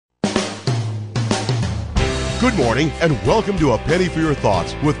Good morning and welcome to A Penny for Your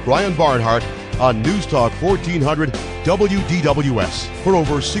Thoughts with Brian Barnhart on News Talk 1400 WDWS. For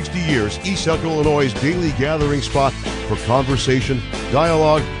over 60 years, East Central Illinois' daily gathering spot for conversation,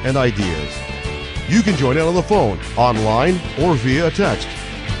 dialogue, and ideas. You can join in on the phone, online, or via text.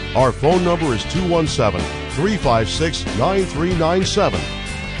 Our phone number is 217-356-9397.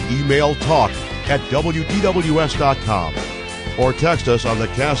 Email talk@WDWS.com or text us on the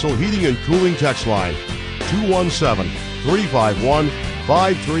Castle Heating and Cooling text line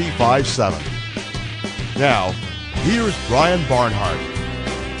 217-351-5357. Now, here's Brian Barnhart.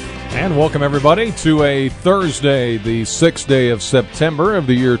 And welcome, everybody, to a Thursday, the 6th day of September of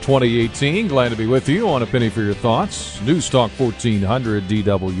the year 2018. Glad to be with you on A Penny for Your Thoughts. News Talk 1400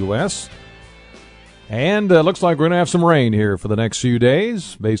 DWS. And looks like we're going to have some rain here for the next few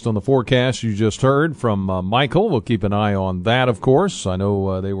days, based on the forecast you just heard from Michael. We'll keep an eye on that, of course. I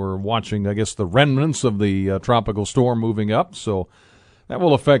know they were watching, I guess, the remnants of the tropical storm moving up, so that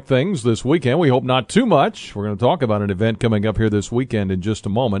will affect things this weekend. We hope not too much. We're going to talk about an event coming up here this weekend in just a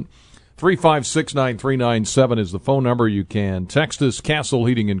moment. 356-9397 is the phone number. You can text us, Castle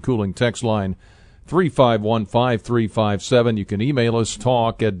Heating and Cooling text line 351-5357. You can email us,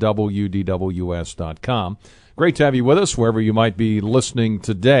 talk@WDWS.com. Great to have you with us wherever you might be listening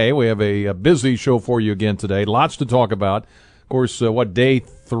today. We have a busy show for you again today. Lots to talk about. Of course, day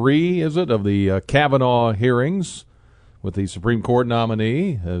 3 is it of the Kavanaugh hearings with the Supreme Court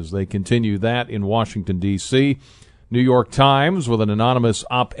nominee as they continue that in Washington, D.C. New York Times with an anonymous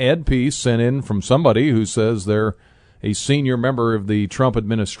op-ed piece sent in from somebody who says they're a senior member of the Trump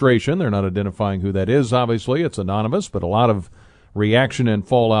administration. They're not identifying who that is, obviously. It's anonymous, but a lot of reaction and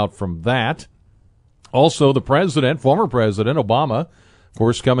fallout from that. Also, the president, former President Obama, of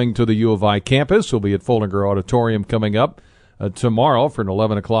course, coming to the U of I campus. He'll be at Follinger Auditorium coming up tomorrow for an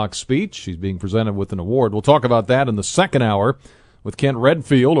 11 o'clock speech. He's being presented with an award. We'll talk about that in the second hour with Kent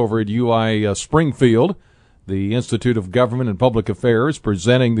Redfield over at UI Springfield. The Institute of Government and Public Affairs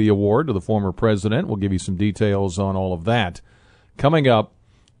presenting the award to the former president. We'll give you some details on all of that coming up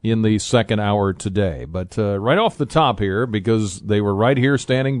in the second hour today. But right off the top here, because they were right here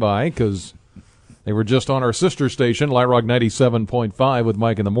standing by, because they were just on our sister station, Light Rock 97.5 with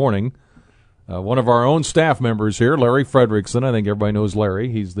Mike in the Morning. One of our own staff members here, Larry Fredrickson. I think everybody knows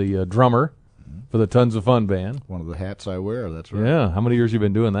Larry. He's the drummer for the Tons of Fun band. One of the hats I wear, that's right. Yeah. How many years you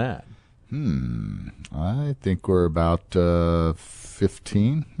been doing that? I think we're about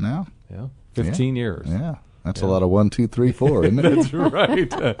 15 now. Yeah, 15 years. Yeah, that's a lot of 1, 2, 3, 4, isn't it? That's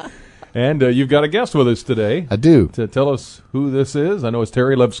right. And you've got a guest with us today. I do. To tell us who this is. I know it's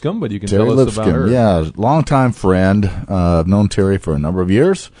Terry Lipscomb, but you can Terry tell us about her. Yeah, longtime friend. I've known Terry for a number of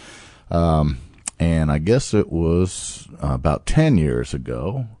years. And I guess it was about 10 years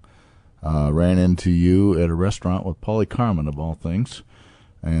ago. Ran into you at a restaurant with Polly Carmen, of all things.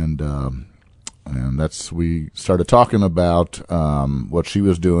 And we started talking about what she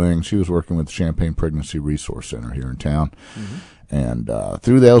was doing. She was working with the Champaign Pregnancy Resource Center here in town. Mm-hmm. And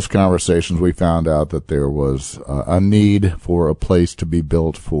through those conversations, we found out that there was a need for a place to be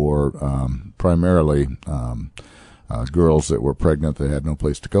built for primarily girls that were pregnant that had no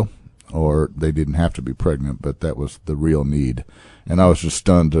place to go, or they didn't have to be pregnant, but that was the real need. And I was just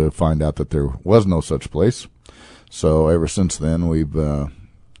stunned to find out that there was no such place. So ever since then, we've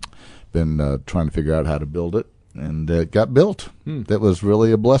been trying to figure out how to build it, and it got built. That was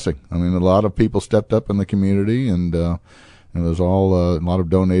really a blessing. I mean, a lot of people stepped up in the community, and it was all a lot of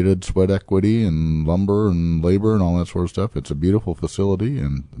donated sweat equity and lumber and labor and all that sort of stuff. It's a beautiful facility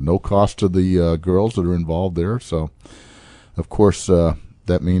and no cost to the girls that are involved there. So, of course,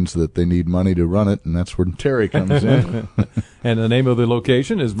 that means that they need money to run it, and that's where Terry comes in. And the name of the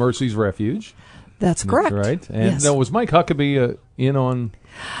location is Mercy's Refuge. That's correct. That's right. And yes. Now, was Mike Huckabee in on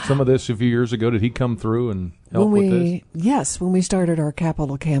some of this a few years ago? Did he come through and help with this? Yes, when we started our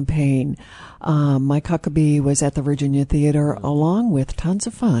capital campaign, Mike Huckabee was at the Virginia Theater along with Tons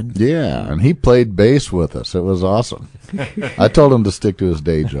of Fun. Yeah, and he played bass with us. It was awesome. I told him to stick to his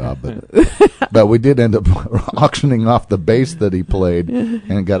day job, but we did end up auctioning off the bass that he played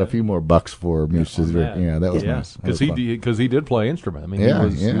and got a few more bucks for music. Yeah, that was nice. Because he did play instrument. I mean,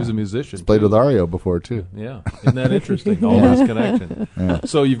 he was a musician. He's played with Ario before, too. Yeah, isn't that interesting? All this connection. Yeah.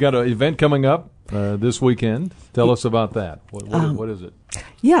 So you've got an event coming up this weekend. Tell us about that. What is it?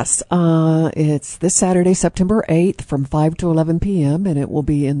 Yes, it's this Saturday, September 8th from 5 to 11 p.m., and it will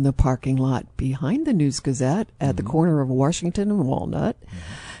be in the parking lot behind the News-Gazette at the corner of Washington and Walnut.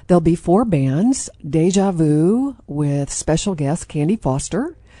 There'll be 4 bands: Deja Vu with special guest Candy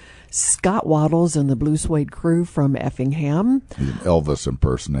Foster, Scott Waddles and the Blue Suede Crew from Effingham. He's an Elvis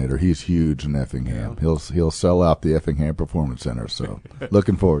impersonator. He's huge in Effingham. He'll sell out the Effingham Performance Center. So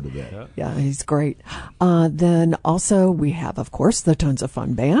looking forward to that. Yeah, he's great. Then also we have, of course, the Tons of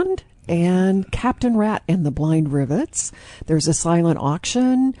Fun Band and Captain Rat and the Blind Rivets. There's a silent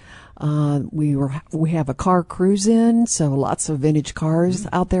auction. We have a car cruise in, so lots of vintage cars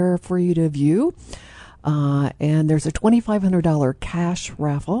out there for you to view. And there's a $2,500 cash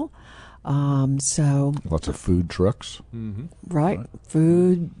raffle. So lots of food trucks. Right,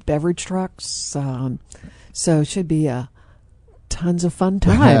 food, beverage trucks. So it should be a tons of fun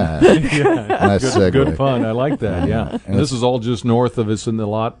time. Nice segue. Good fun. I like that. Yeah. And this is all just north of us in the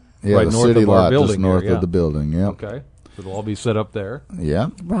lot, Yeah, right the north city of our lot, building. just north here, of the building. Yeah. Okay. So it'll all be set up there. Yeah.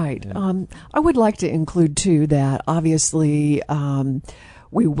 Right. I would like to include, too, that obviously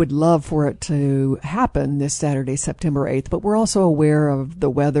we would love for it to happen this Saturday, September 8th, but we're also aware of the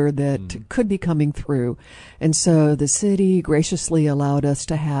weather that could be coming through. And so the city graciously allowed us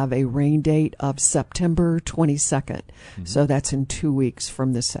to have a rain date of September 22nd. So that's in 2 weeks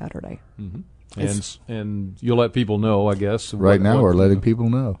from this Saturday. And you'll let people know, I guess. Right now, we're letting people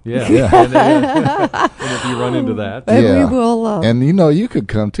know. Yeah. Yeah. And if you run into that. And Yeah. we will. And you could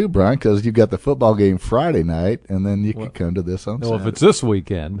come too, Brian, because you got the football game Friday night, and then you could come to this on Well, Saturday. if it's this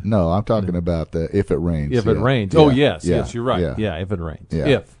weekend. No, I'm talking about if it rains. If it yeah. rains. Yeah. Oh, yes. Yeah. Yes, you're right. Yeah. If it rains.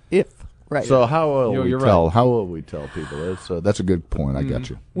 Yeah. If. Right. So how will You're we right. tell? How will we tell people? That's a good point. I got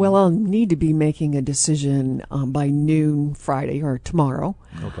you. Well, I'll need to be making a decision by noon Friday or tomorrow.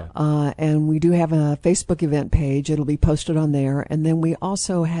 Okay. And we do have a Facebook event page. It'll be posted on there. And then we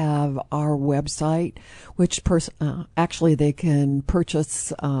also have our website, which actually they can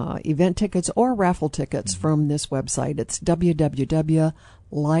purchase event tickets or raffle tickets from this website. It's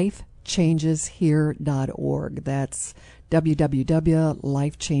www.lifechangeshere.org. That's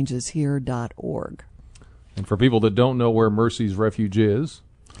www.lifechangeshere.org. And for people that don't know where Mercy's Refuge is,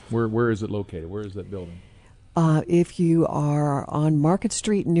 where is it located? Where is that building? If you are on Market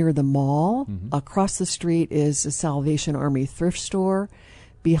Street near the mall, across the street is the Salvation Army thrift store.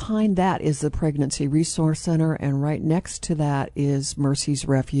 Behind that is the Pregnancy Resource Center, and right next to that is Mercy's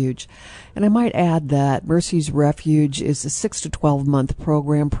Refuge. And I might add that Mercy's Refuge is a 6 to 12 month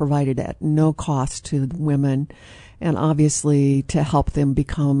program provided at no cost to women, and obviously to help them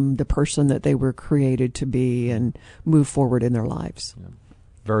become the person that they were created to be and move forward in their lives. Yeah.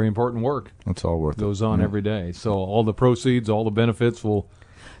 Very important work. That's all worth it. Goes on every day. So all the proceeds, all the benefits will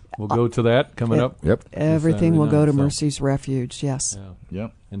go to that coming up. Yep. Everything will go to so. Mercy's Refuge, yes. Yeah.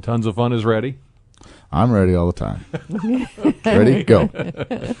 Yep. And Tons of Fun is ready. I'm ready all the time. Ready? Go.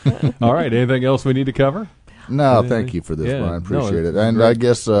 All right. Anything else we need to cover? No, thank you for this, Yeah, Brian. Appreciate no, it. And great. I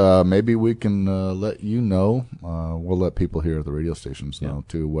guess maybe we can let you know. We'll let people here at the radio stations know,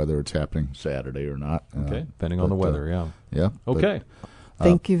 too, whether it's happening Saturday or not. Okay. Depending on the weather, yeah. Yeah. Okay.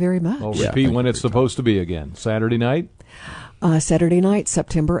 Thank you very much. I'll Yeah, repeat thank when you it's for your supposed to be again. Saturday night? Saturday night,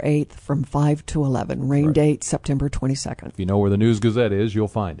 September 8th from 5 to 11. Rain date, September 22nd. If you know where the News Gazette is, you'll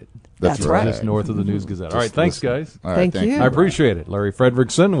find it. That's right. Just north of the News Gazette. All right. Thanks, listen. guys. All right, Thank you. I appreciate it. Larry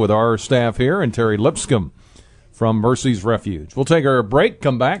Fredrickson with our staff here and Terry Lipscomb from Mercy's Refuge. We'll take our break,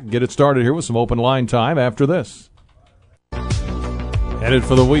 come back, get it started here with some open line time after this. Headed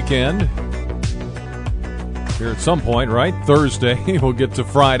for the weekend. Here at some point, right? Thursday, we'll get to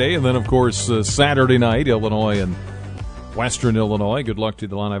Friday, and then, of course, Saturday night, Illinois and Western Illinois. Good luck to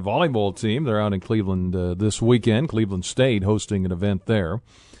the Illini volleyball team. They're out in Cleveland this weekend. Cleveland State hosting an event there.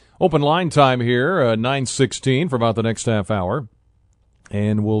 Open line time here, 9:16 for about the next half hour.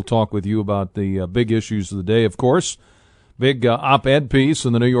 And we'll talk with you about the big issues of the day, of course. Big op-ed piece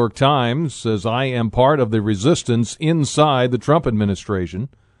in the New York Times says, I am part of the resistance inside the Trump administration.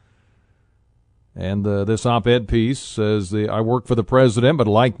 And this op-ed piece says, I work for the president, but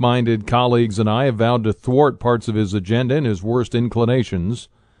like-minded colleagues and I have vowed to thwart parts of his agenda and his worst inclinations.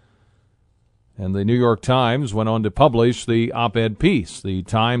 And the New York Times went on to publish the op-ed piece. The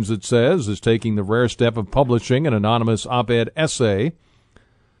Times, it says, is taking the rare step of publishing an anonymous op-ed essay.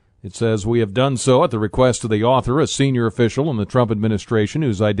 It says, we have done so at the request of the author, a senior official in the Trump administration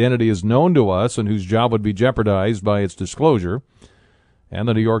whose identity is known to us and whose job would be jeopardized by its disclosure. And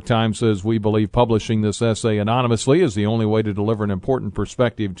the New York Times says, we believe publishing this essay anonymously is the only way to deliver an important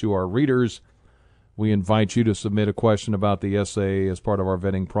perspective to our readers. We invite you to submit a question about the essay as part of our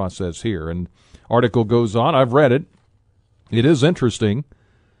vetting process here. And article goes on. I've read it. It is interesting.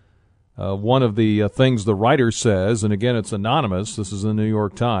 One of the things the writer says, and again, it's anonymous. This is in the New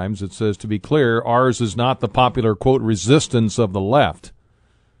York Times. It says, to be clear, ours is not the popular, quote, resistance of the left.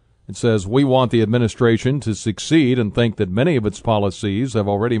 It says, we want the administration to succeed and think that many of its policies have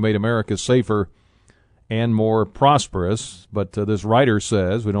already made America safer and more prosperous. But this writer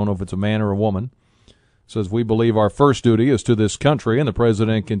says, we don't know if it's a man or a woman, says, we believe our first duty is to this country, and the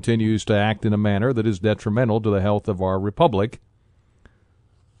president continues to act in a manner that is detrimental to the health of our republic.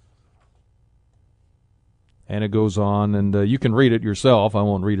 And it goes on, and you can read it yourself. I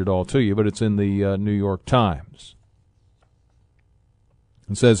won't read it all to you, but it's in the New York Times.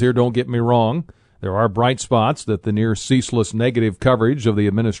 It says here, don't get me wrong, there are bright spots that the near ceaseless negative coverage of the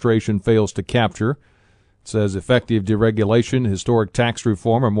administration fails to capture. It says effective deregulation, historic tax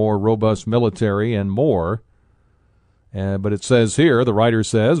reform, a more robust military, and more. But it says here, the writer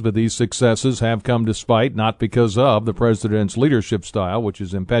says, but these successes have come despite, not because of, the president's leadership style, which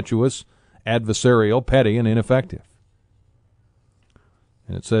is impetuous, adversarial, petty, and ineffective.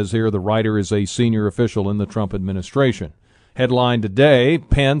 And it says here, the writer is a senior official in the Trump administration. Headline today,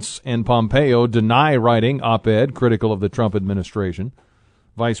 Pence and Pompeo deny writing op-ed critical of the Trump administration.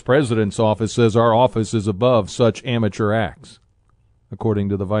 Vice President's office says our office is above such amateur acts. According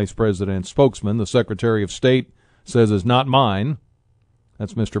to the Vice President's spokesman, the Secretary of State says is not mine.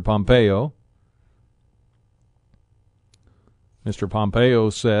 That's Mr. Pompeo. Mr. Pompeo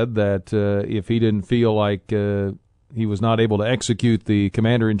said that if he didn't feel like he was not able to execute the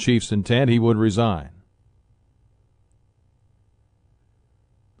commander-in-chief's intent, he would resign.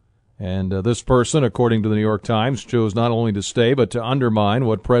 And this person, according to the New York Times, chose not only to stay, but to undermine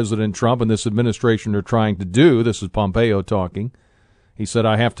what President Trump and this administration are trying to do. This is Pompeo talking. He said,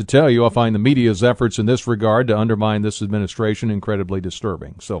 I have to tell you, I find the media's efforts in this regard to undermine this administration incredibly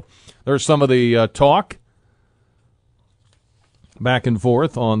disturbing. So there's some of the talk back and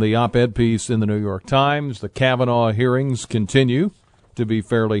forth on the op-ed piece in the New York Times. The Kavanaugh hearings continue to be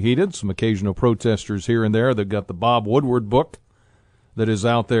fairly heated. Some occasional protesters here and there. They've got the Bob Woodward book that is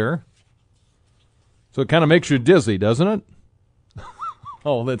out there. So it kind of makes you dizzy, doesn't it?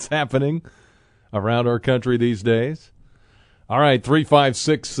 All that's happening around our country these days. All right,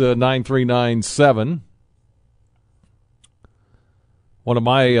 356-9397. One of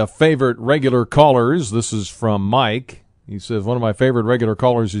my favorite regular callers, this is from Mike. He says, one of my favorite regular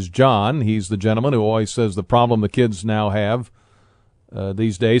callers is John. He's the gentleman who always says the problem the kids now have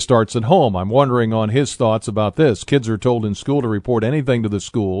these days starts at home. I'm wondering on his thoughts about this. Kids are told in school to report anything to the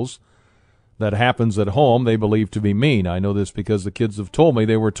schools that happens at home they believe to be mean. I know this because the kids have told me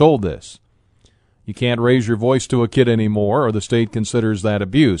they were told this. You can't raise your voice to a kid anymore, or the state considers that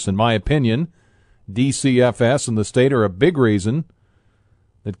abuse. In my opinion, DCFS and the state are a big reason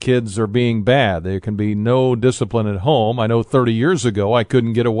that kids are being bad. There can be no discipline at home. I know 30 years ago I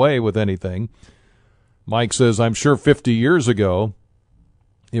couldn't get away with anything. Mike says, I'm sure 50 years ago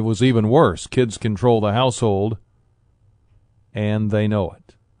it was even worse. Kids control the household, and they know it.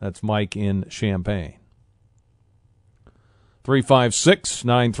 That's Mike in Champaign.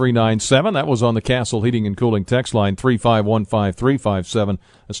 356-9397. That was on the Castle Heating and Cooling text line, 3515357.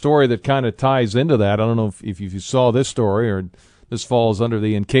 A story that kind of ties into that. I don't know if you saw this story, or this falls under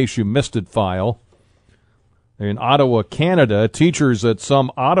the in case you missed it file. In Ottawa, Canada, teachers at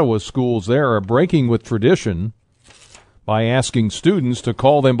some Ottawa schools there are breaking with tradition by asking students to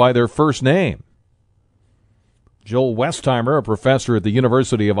call them by their first name. Joel Westheimer, a professor at the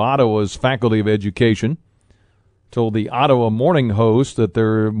University of Ottawa's Faculty of Education, told the Ottawa Morning Host that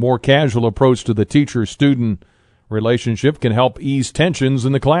their more casual approach to the teacher-student relationship can help ease tensions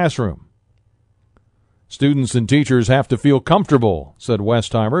in the classroom. Students and teachers have to feel comfortable, said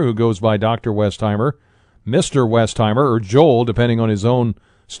Westheimer, who goes by Dr. Westheimer, Mr. Westheimer, or Joel, depending on his own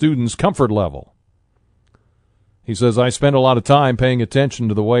student's comfort level. He says, I spend a lot of time paying attention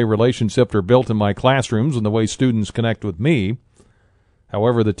to the way relationships are built in my classrooms and the way students connect with me.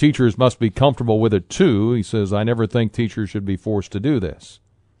 However, the teachers must be comfortable with it too. He says, I never think teachers should be forced to do this.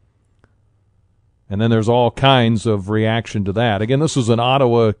 And then there's all kinds of reaction to that. Again, this was in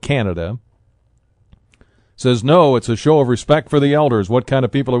Ottawa, Canada. Says, no, it's a show of respect for the elders. What kind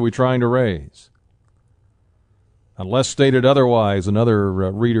of people are we trying to raise? Unless stated otherwise, another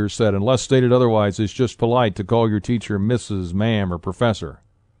reader said, unless stated otherwise, it's just polite to call your teacher Mrs., Ma'am, or Professor.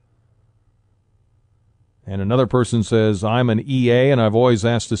 And another person says, I'm an EA, and I've always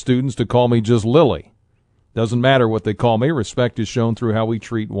asked the students to call me just Lily. Doesn't matter what they call me. Respect is shown through how we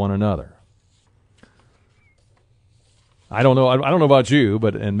treat one another. I don't know about you,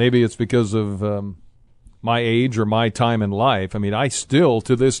 and maybe it's because of my age or my time in life. I mean, I still,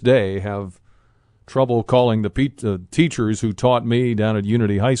 to this day, have trouble calling the teachers who taught me down at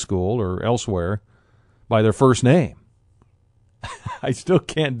Unity High School or elsewhere by their first name. I still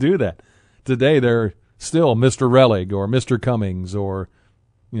can't do that. Today they're still Mr. Relic or Mr. Cummings or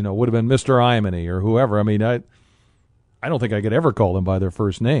would have been Mr. Imony or whoever. I mean, I don't think I could ever call them by their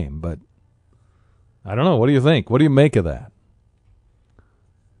first name, but I don't know. What do you think? What do you make of that?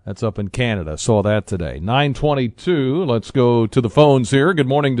 That's up in Canada. Saw that today. 9:22. Let's go to the phones here. Good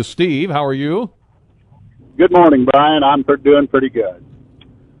morning to Steve. How are you? Good morning, Brian. I'm doing pretty good.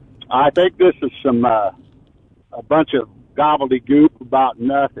 I think this is a bunch of gobbledygook about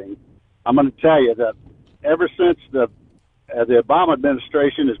nothing. I'm going to tell you that ever since the Obama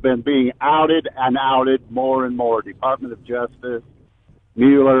administration has been being outed and outed more and more, Department of Justice,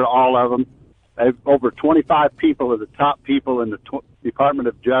 Mueller, all of them. Over 25 people of the top people in the Department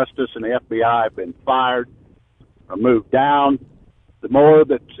of Justice and the FBI have been fired or moved down. The more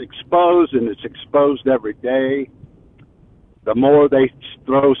that's exposed, and it's exposed every day, the more they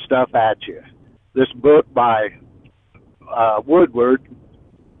throw stuff at you. This book by Woodward,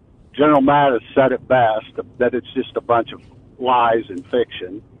 General Mattis said it best, that it's just a bunch of lies and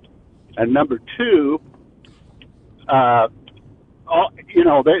fiction. And number two, they're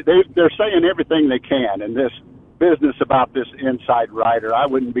saying everything they can in this business about this inside writer. I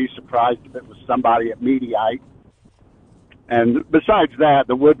wouldn't be surprised if it was somebody at Mediaite. And besides that,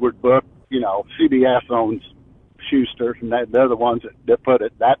 the Woodward book, CBS owns Schuster, and they're the ones that put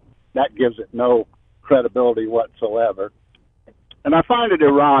it. That gives it no credibility whatsoever. And I find it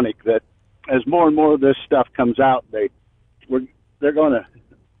ironic that as more and more of this stuff comes out, they're going to.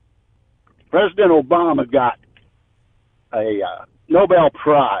 President Obama got a Nobel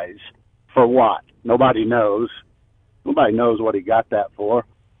Prize for what? Nobody knows. Nobody knows what he got that for.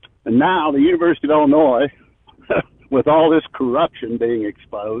 And now the University of Illinois, with all this corruption being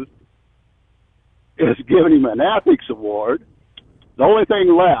exposed, is giving him an ethics award. The only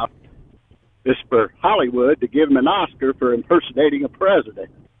thing left is for Hollywood to give him an Oscar for impersonating a president.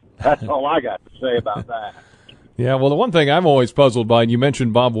 That's all I got to say about that. Yeah, well, the one thing I'm always puzzled by, and you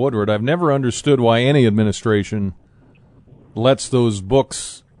mentioned Bob Woodward, I've never understood why any administration lets those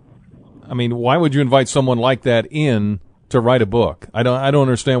books. I mean, why would you invite someone like that in to write a book? I don't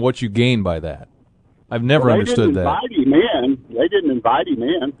understand what you gain by that. I've never understood that. They didn't invite him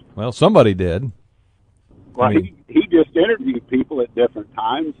in. Well, somebody did. Well, he just interviewed people at different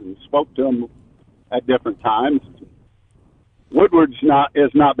times and spoke to them at different times. Woodward's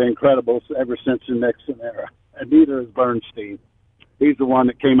has not been credible ever since the Nixon era, and neither is Bernstein. He's the one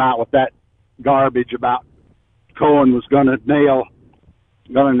that came out with that garbage about Cohen was going to nail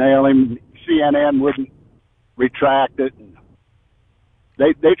him. CNN wouldn't retract it.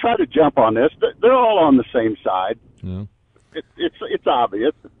 They try to jump on this. They're all on the same side. Yeah. It's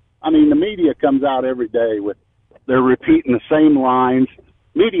obvious. I mean, the media comes out every day they're repeating the same lines.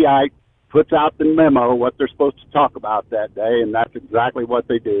 Mediaite puts out the memo what they're supposed to talk about that day, and that's exactly what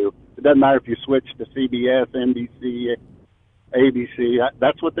they do. It doesn't matter if you switch to CBS, NBC, ABC.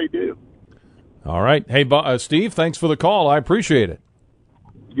 That's what they do. All right. Hey, Steve, thanks for the call. I appreciate it.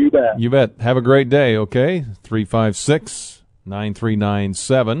 You bet. You bet. Have a great day, okay?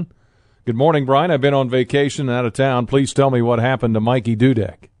 356-9397. Good morning, Brian. I've been on vacation out of town. Please tell me what happened to Mikey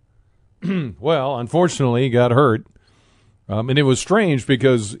Dudek. Well, unfortunately, he got hurt. And it was strange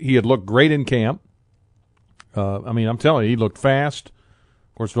because he had looked great in camp. I'm telling you, he looked fast. Of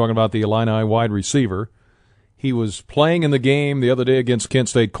course, we're talking about the Illini wide receiver. He was playing in the game the other day against Kent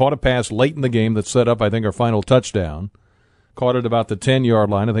State, caught a pass late in the game that set up, I think, our final touchdown. Caught it about the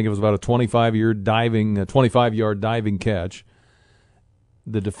 10-yard line. I think it was about a 25-yard diving catch.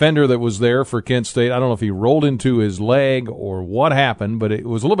 The defender that was there for Kent State, I don't know if he rolled into his leg or what happened, but it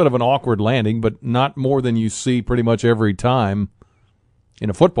was a little bit of an awkward landing, but not more than you see pretty much every time in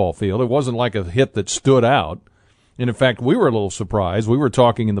a football field. It wasn't like a hit that stood out. And, in fact, we were a little surprised. We were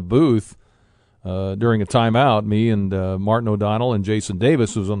talking in the booth during a timeout, me and Martin O'Donnell and Jason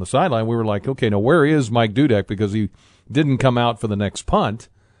Davis, who was on the sideline. We were like, okay, now where is Mike Dudek? Because he didn't come out for the next punt.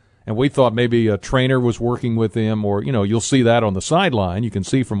 And we thought maybe a trainer was working with him, or, you'll see that on the sideline. You can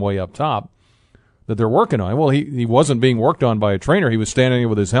see from way up top that they're working on him. Well, he wasn't being worked on by a trainer. He was standing there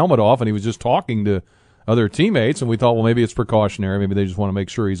with his helmet off, and he was just talking to other teammates. And we thought, well, maybe it's precautionary. Maybe they just want to make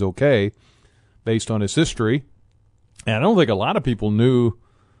sure he's okay based on his history. And I don't think a lot of people knew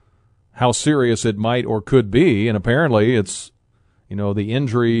how serious it might or could be. And apparently it's, the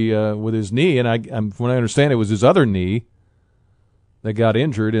injury with his knee. And from what I understand, it was his other knee that got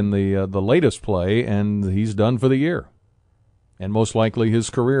injured in the latest play, and he's done for the year. And most likely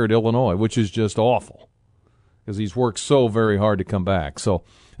his career at Illinois, which is just awful because he's worked so very hard to come back. So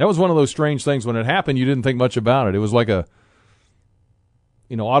that was one of those strange things. When it happened, you didn't think much about it. It was like a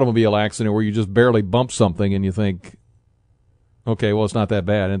automobile accident where you just barely bump something and you think, okay, well, it's not that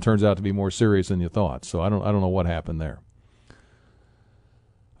bad. And it turns out to be more serious than you thought. So I don't know what happened there.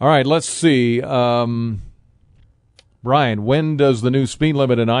 All right, let's see. Brian, when does the new speed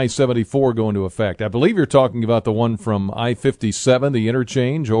limit in I-74 go into effect? I believe you're talking about the one from I-57, the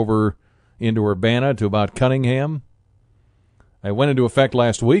interchange over into Urbana to about Cunningham. It went into effect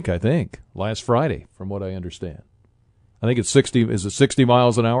last week, I think, last Friday, from what I understand. I think it's 60. Is it 60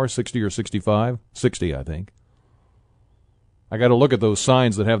 miles an hour, 60 or 65? 60, I think. I got to look at those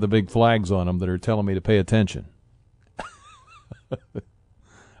signs that have the big flags on them that are telling me to pay attention.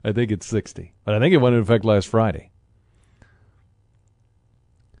 I think it's 60. But I think it went into effect last Friday.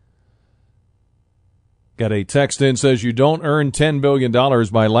 Got a text in, says you don't earn $10 billion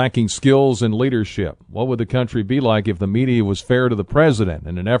by lacking skills and leadership. What would the country be like if the media was fair to the president?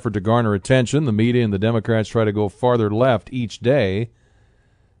 In an effort to garner attention, the media and the Democrats try to go farther left each day.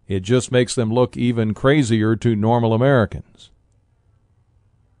 It just makes them look even crazier to normal Americans.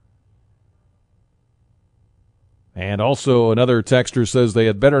 And also another texter says they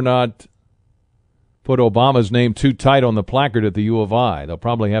had better not put Obama's name too tight on the placard at the U of I. They'll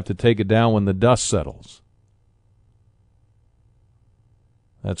probably have to take it down when the dust settles.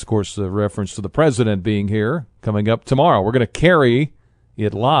 That's, of course, a reference to the president being here coming up tomorrow. We're going to carry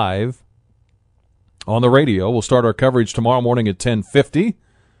it live on the radio. We'll start our coverage tomorrow morning at 10:50.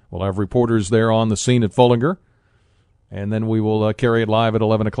 We'll have reporters there on the scene at Fullinger, and then we will carry it live at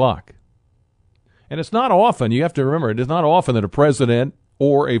 11 o'clock. And it's not often, you have to remember, it is not often that a president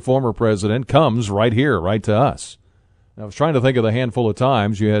or a former president comes right here, right to us. I was trying to think of the handful of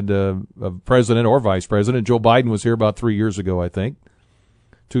times you had a president or vice president. Joe Biden was here about 3 years ago, I think.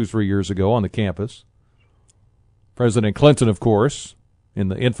 2-3 years ago on the campus. President Clinton, of course, in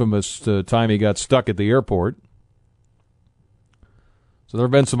the infamous time he got stuck at the airport. So there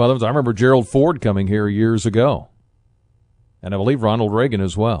have been some others. I remember Gerald Ford coming here years ago. And I believe Ronald Reagan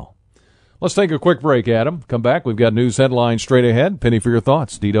as well. Let's take a quick break, Adam. Come back. We've got news headlines straight ahead. Penny for your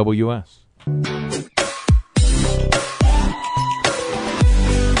thoughts, DWS.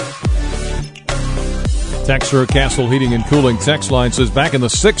 Texter Castle Heating and Cooling text line says, back in the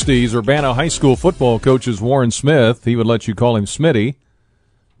 60s, Urbana High School football coach is Warren Smith. He would let you call him Smitty.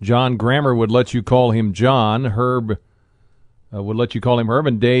 John Grammer would let you call him John. Herb would let you call him Herb.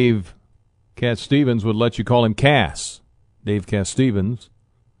 And Dave Cass Stevens would let you call him Cass. Dave Cass Stevens.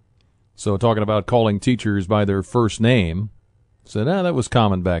 So talking about calling teachers by their first name. Said, that was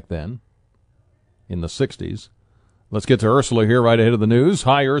common back then in the 60s. Let's get to Ursula here right ahead of the news.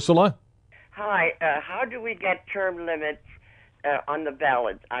 Hi, Ursula. Hi. How do we get term limits on the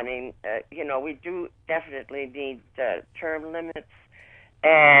ballot? I mean, we do definitely need term limits,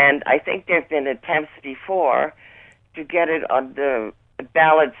 and I think there have been attempts before to get it on the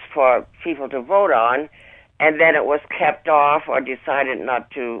ballots for people to vote on, and then it was kept off or decided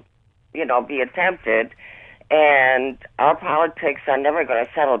not to, be attempted. And our politics are never going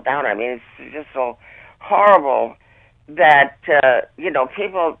to settle down. I mean, it's just so horrible that,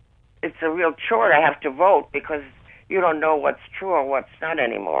 people... It's a real chore to have to vote because you don't know what's true or what's not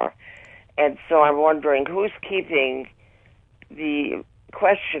anymore. And so I'm wondering who's keeping the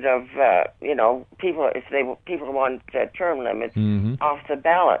question of, people, if people want term limits off the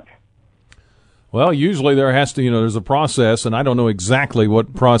ballot. Well, usually there has to, there's a process, and I don't know exactly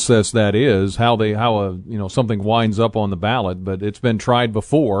what process that is, how something winds up on the ballot, but it's been tried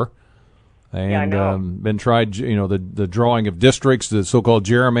before. And been tried, the drawing of districts, the so-called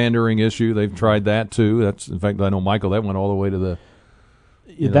gerrymandering issue. They've tried that too. That's, in fact, I know, Michael, that went all the way to the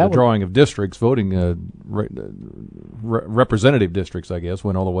drawing of districts, voting representative districts. I guess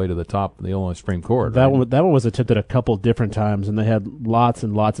went all the way to the top of the Illinois Supreme Court. That one was attempted a couple different times, and they had lots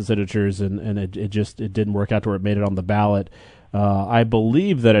and lots of signatures, and it didn't work out to where it made it on the ballot. I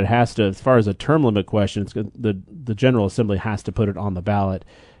believe that it has to, as far as a term limit question, the General Assembly has to put it on the ballot.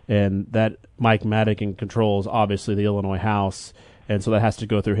 And that Mike Madigan controls, obviously, the Illinois House, and so that has to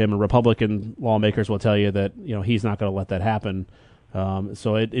go through him. And Republican lawmakers will tell you that he's not going to let that happen.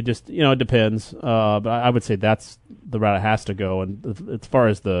 So it just it depends. But I would say that's the route it has to go. And as far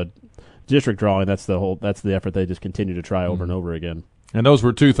as the district drawing, that's the effort they just continue to try over and over again. And those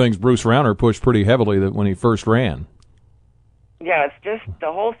were two things Bruce Rauner pushed pretty heavily when he first ran. Yeah, it's just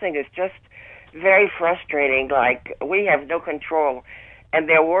the whole thing is just very frustrating. Like, we have no control. And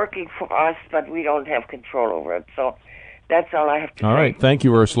they're working for us, but we don't have control over it. So that's all I have to say. All right. Thank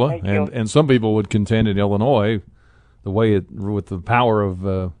you, Ursula. Thank you. And some people would contend in Illinois, with the power of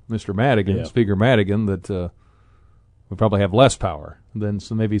Mr. Madigan, Speaker Madigan, that we probably have less power than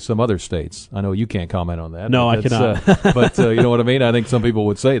maybe some other states. I know you can't comment on that. No, I cannot. But you know what I mean? I think some people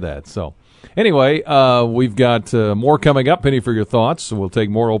would say that. So anyway, we've got more coming up. Penny for your thoughts. So we'll take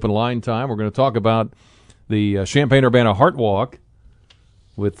more open line time. We're going to talk about the Champaign-Urbana Heart Walk,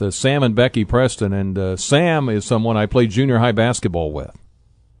 with Sam and Becky Preston. And Sam is someone I played junior high basketball with.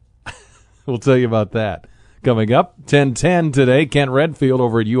 We'll tell you about that. Coming up, 10:10 today, Kent Redfield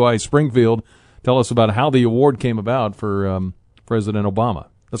over at UI Springfield. Tell us about how the award came about for President Obama.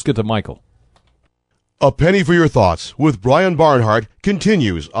 Let's get to Michael. A Penny for Your Thoughts with Brian Barnhart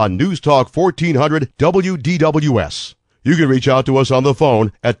continues on News Talk 1400 WDWS. You can reach out to us on the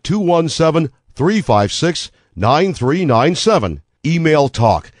phone at 217-356-9397. Email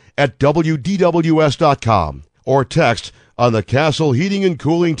talk@WDWS.com or text on the Castle Heating and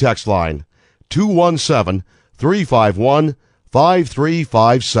Cooling text line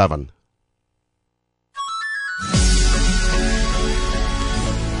 217-351-5357.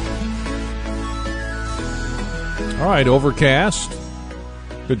 All right, overcast.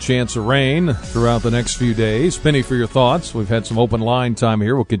 Good chance of rain throughout the next few days. Penny for your thoughts. We've had some open line time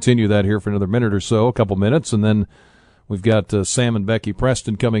here. We'll continue that here for another minute or so, a couple minutes, and then we've got Sam and Becky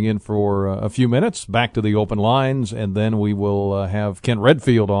Preston coming in for a few minutes. Back to the open lines, and then we will have Kent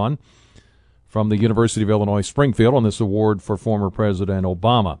Redfield on from the University of Illinois Springfield on this award for former President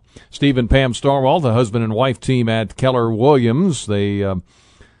Obama. Steve and Pam Starwall, the husband and wife team at Keller Williams, they're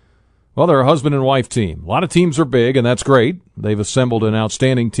a husband and wife team. A lot of teams are big, and that's great. They've assembled an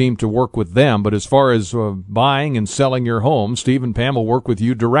outstanding team to work with them. But as far as buying and selling your home, Steve and Pam will work with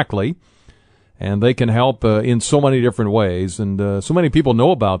you directly, and they can help in so many different ways. And so many people know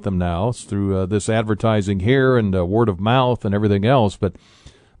about them now through this advertising here and word of mouth and everything else. But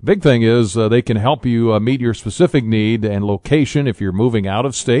the big thing is they can help you meet your specific need and location. If you're moving out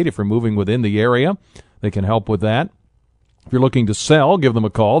of state, if you're moving within the area, they can help with that. If you're looking to sell, give them a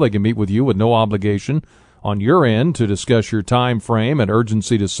call. They can meet with you with no obligation on your end to discuss your time frame and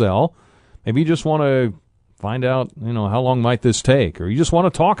urgency to sell. Maybe you just want to find out, how long might this take, or you just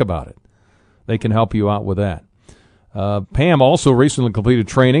want to talk about it. They can help you out with that. Pam also recently completed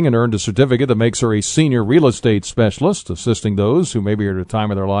training and earned a certificate that makes her a senior real estate specialist, assisting those who maybe are at a time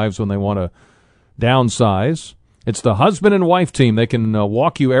of their lives when they want to downsize. It's the husband and wife team. They can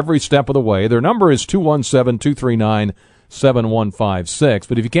walk you every step of the way. Their number is 217-239-7156.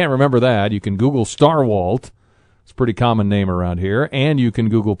 But if you can't remember that, you can Google Starwalt. It's a pretty common name around here. And you can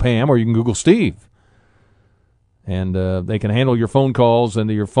Google Pam, or you can Google Steve. And they can handle your phone calls,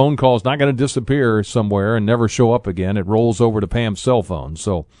 and your phone call's not going to disappear somewhere and never show up again. It rolls over to Pam's cell phone.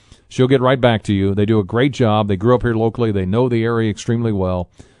 So she'll get right back to you. They do a great job. They grew up here locally. They know the area extremely well.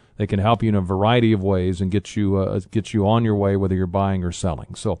 They can help you in a variety of ways and get you on your way, whether you're buying or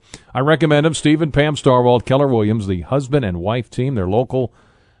selling. So I recommend them. Steve and Pam Starwald, Keller Williams, the husband and wife team. They're local.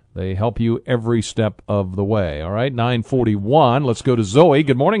 They help you every step of the way. All right, 9:41. Let's go to Zoe.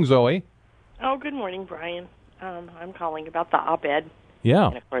 Good morning, Zoe. Oh, good morning, Brian. I'm calling about the op-ed. Yeah.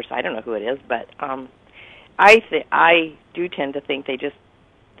 And, of course, I don't know who it is, but I do tend to think they did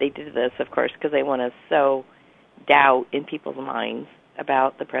this, of course, because they want to sow doubt in people's minds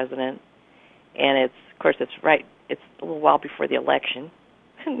about the president. And it's right. It's a little while before the election.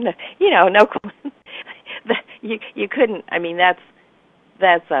 No, you couldn't. I mean, that's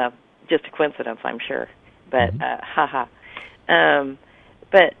just a coincidence, I'm sure. But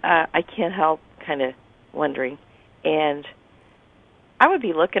but I can't help kind of wondering, and I would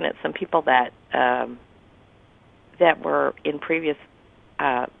be looking at some people that were in previous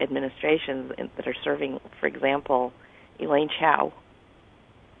administrations that are serving, for example, Elaine Chao.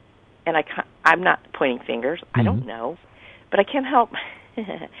 And I'm not pointing fingers. Mm-hmm. I don't know, but I can't help.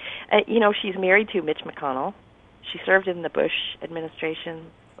 She's married to Mitch McConnell. She served in the Bush administration,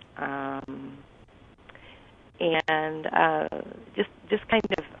 and just kind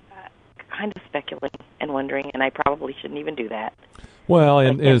of speculating and wondering. And I probably shouldn't even do that. Well,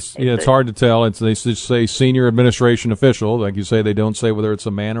 and it's hard to tell. They just say senior administration official, like you say. They don't say whether it's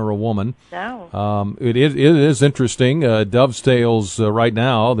a man or a woman. No. It is interesting. Dovetails right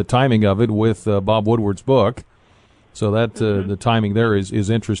now the timing of it with Bob Woodward's book, so that the timing there is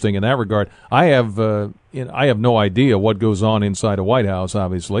interesting in that regard. I have no idea what goes on inside a White House,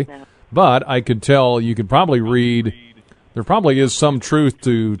 obviously, but I could tell. You could probably read. There probably is some truth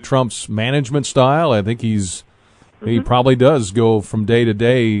to Trump's management style. I think he probably does go from day to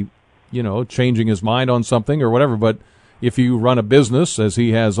day, changing his mind on something or whatever. But if you run a business, as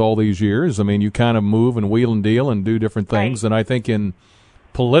he has all these years, I mean, you kind of move and wheel and deal and do different things. Right. And I think in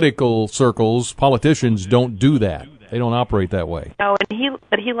political circles, politicians don't do that. They don't operate that way. No,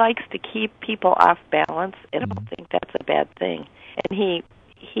 but he likes to keep people off balance, and I don't think that's a bad thing. And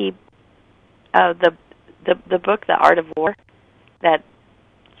the book, The Art of War, that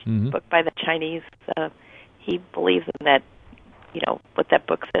book by the Chinese. He believes in that, what that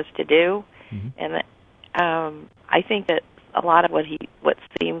book says to do, and I think that a lot of what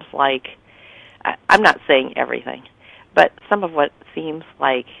seems like, I'm not saying everything, but some of what seems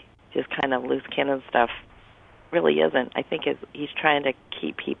like just kind of loose cannon stuff really isn't. I think he's trying to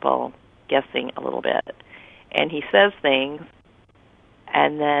keep people guessing a little bit. And he says things,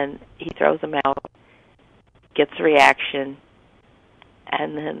 and then he throws them out, gets a reaction,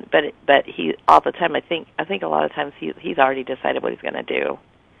 and then but he all the time. I think a lot of times he's already decided what he's going to do.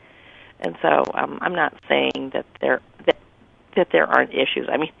 And so I'm not saying that there aren't issues.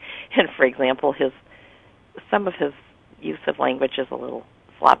 I mean, and for example, some of his use of language is a little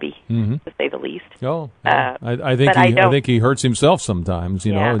sloppy, to say the least. Oh, yeah. I think he hurts himself sometimes,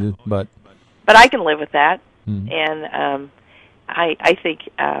 you know. But I can live with that, and I think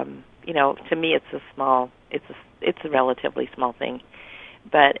to me it's a relatively small thing.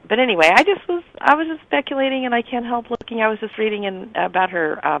 But anyway, I was just speculating, and I can't help looking. I was just reading about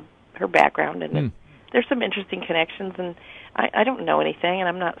her background, and there's some interesting connections, and I don't know anything, and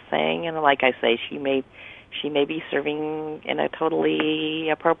I'm not saying, and like I say, she may be serving in a totally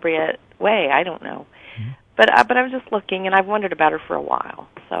appropriate way. I don't know, but I was just looking, and I've wondered about her for a while.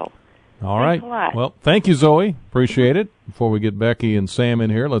 So, all right. Well, thank you, Zoe. Appreciate it. Before we get Becky and Sam in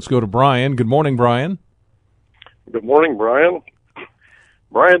here, let's go to Brian. Good morning, Brian. Good morning, Brian.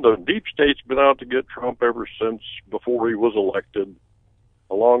 Brian, the deep state's been out to get Trump ever since before he was elected,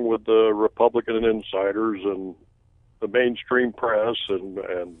 along with the Republican insiders and the mainstream press and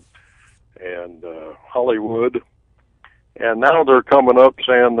Hollywood. And now they're coming up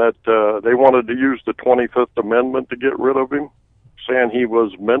saying that they wanted to use the 25th Amendment to get rid of him, saying he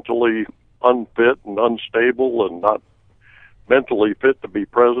was mentally unfit and unstable and not mentally fit to be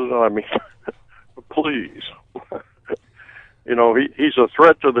president. I mean, please. He's a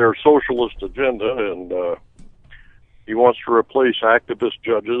threat to their socialist agenda, and he wants to replace activist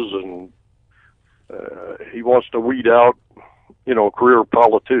judges, and he wants to weed out, career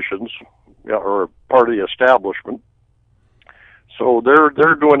politicians or party establishment. So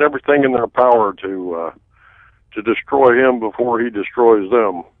they're doing everything in their power to destroy him before he destroys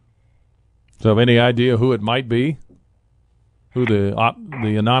them. So, have any idea who it might be? Who the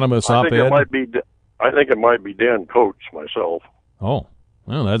anonymous op-ed? I think it might be Dan Coates myself. Oh,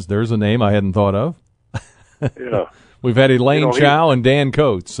 well, there's a name I hadn't thought of. Yeah. We've had Elaine Chao and Dan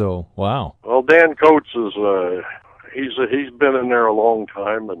Coates, so wow. Well, Dan Coates is he's been in there a long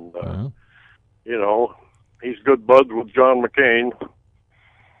time, and he's good buds with John McCain.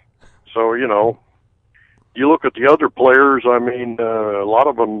 So you look at the other players. I mean, a lot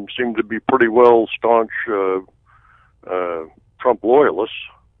of them seem to be pretty well staunch Trump loyalists.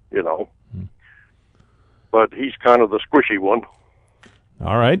 But he's kind of the squishy one.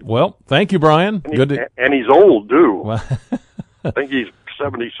 All right. Well, thank you, Brian. And he's old, too. Well, I think he's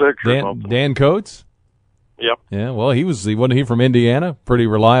 76 or something. Dan Coates? Yep. Yeah, well, wasn't he from Indiana? Pretty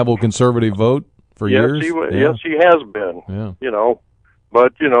reliable conservative vote for years? Yes, he has been. Yeah.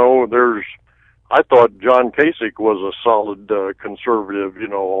 But, I thought John Kasich was a solid conservative,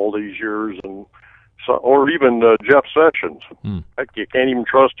 all these years, or even Jeff Sessions. Heck, you can't even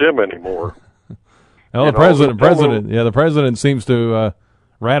trust him anymore. Well, the president seems to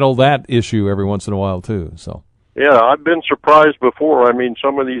rattle that issue every once in a while too. So yeah, I've been surprised before. I mean,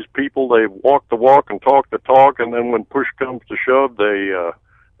 some of these people, they walk the walk and talk the talk, and then when push comes to shove, they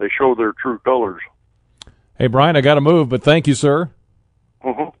show their true colors. Hey, Brian, I got to move, but thank you, sir.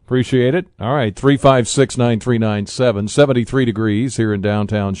 Appreciate it. All right, 356-9397, 73 degrees here in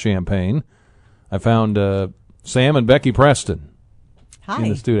downtown Champaign. I found Sam and Becky Preston. Hi. In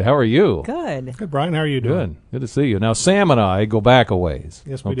the studio. How are you? Good. Good, Brian. How are you doing? Good to see you. Now, Sam and I go back a ways.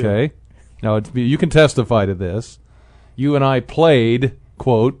 Yes, we do. Now, you can testify to this. You and I played,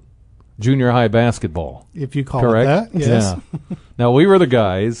 quote, junior high basketball. If you call Correct? it that, yes. Yeah. Now, we were the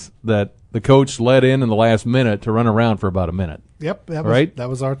guys that the coach let in the last minute to run around for about a minute. Yep. That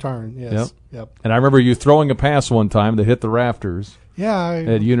was our turn. Yes. Yep. And I remember you throwing a pass one time that hit the rafters. Yeah,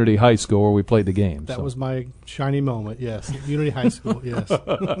 at Unity High School where we played the game. That was my shiny moment, yes. Unity High School, yes.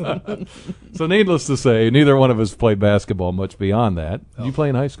 So needless to say, neither one of us played basketball much beyond that. Did you play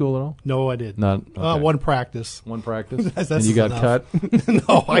in high school at all? No, I did. Not okay. One practice. One practice? That's and you got enough. cut?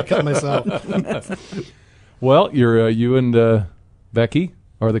 No, I cut myself. Well, you and Becky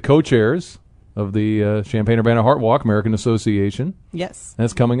are the co-chairs of the Champaign-Urbana-Heart Walk American Association. Yes.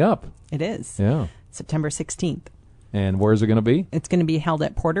 That's coming up. It is. Yeah. September 16th. And where is it going to be? It's going to be held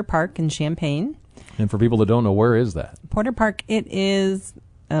at Porter Park in Champaign. And for people that don't know, where is that? Porter Park, it is,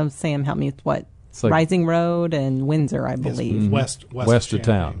 Sam, help me with what? It's like Rising Road and Windsor, I believe. Yes, west of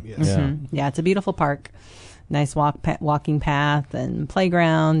town. Yes. Yeah, it's a beautiful park. Nice walking path and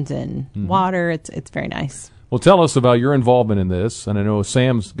playground and water. It's very nice. Well, tell us about your involvement in this. And I know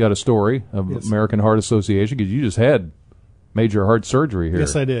Sam's got a story of Yes. American Heart Association because you just had major heart surgery here.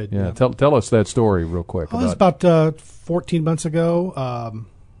 Yes, I did. Yeah, tell us that story real quick. It was about 14 months ago.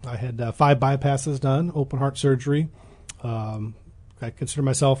 I had 5 bypasses done, open heart surgery. I consider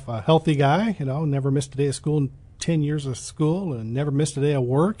myself a healthy guy. Never missed a day of school in 10 years of school, and never missed a day of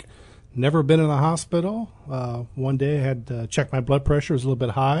work. Never been in the hospital. One day I had to check my blood pressure. It was a little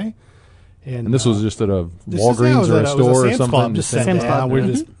bit high. And this was just at a Walgreens or a store or something? Just sat down. We're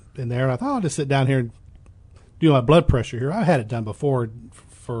just in there. I thought I'll just sit down here and do my blood pressure here. I had it done before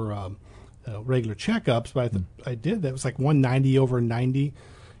for regular checkups, but I did. That was like 190 over 90.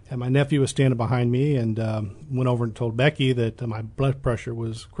 And my nephew was standing behind me and went over and told Becky that my blood pressure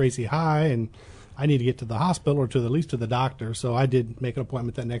was crazy high and I need to get to the hospital or at least to the doctor. So I did make an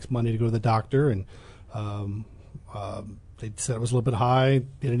appointment that next Monday to go to the doctor, and they said it was a little bit high.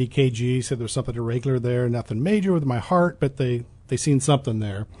 Did an EKG, said there was something irregular there, nothing major with my heart, but they seen something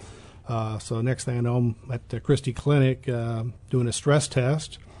there. So next thing I know, I'm at the Christie Clinic doing a stress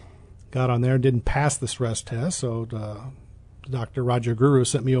test. Got on there, didn't pass the stress test, so Dr. Roger Guru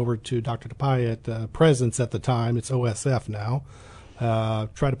sent me over to Dr. Tapai at Presence at the time. It's OSF now.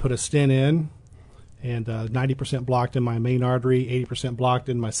 Tried to put a stent in, and 90% blocked in my main artery, 80% blocked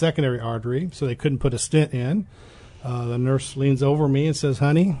in my secondary artery, so they couldn't put a stent in. The nurse leans over me and says,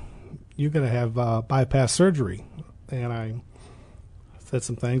 "Honey, you're going to have bypass surgery." And I said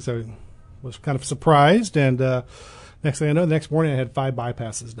some things. I was kind of surprised, and next thing I know, the next morning I had 5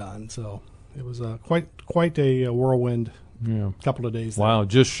 bypasses done. So it was quite a whirlwind couple of days. Wow, it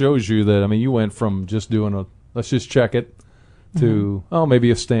just shows you that, you went from just doing let's just check it to, maybe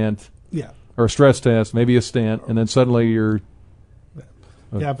a stent. Yeah. Or a stress test, maybe a stent, and then suddenly you're...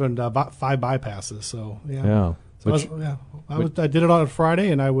 I've done about 5 bypasses, so yeah. Yeah. So I did it on a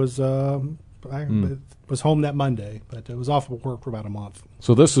Friday, and I was was home that Monday, but I was off of work for about a month.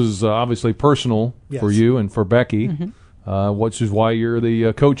 So this is obviously personal for you and for Becky, which is why you're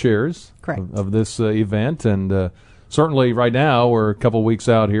the co-chairs of this event. And certainly right now, we're a couple weeks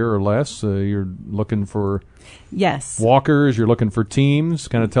out here or less. You're looking for walkers. You're looking for teams.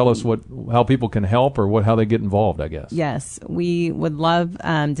 Kind of tell us how people can help or how they get involved, I guess. Yes, we would love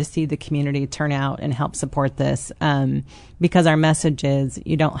to see the community turn out and help support this because our message is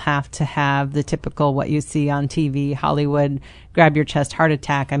you don't have to have the typical what you see on TV, Hollywood, grab your chest heart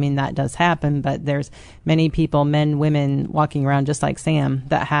attack. That does happen, but there's many people, men, women, walking around just like Sam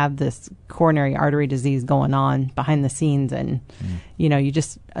that have this coronary artery disease going on behind the scenes. And, you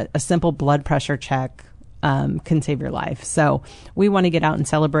just a simple blood pressure check can save your life. So we want to get out and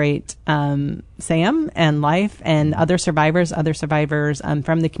celebrate Sam and life and other survivors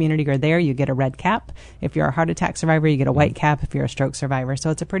from the community are there. You get a red cap. If you're a heart attack survivor, you get a white cap if you're a stroke survivor. So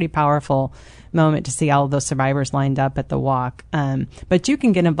it's a pretty powerful moment to see all of those survivors lined up at the walk. But you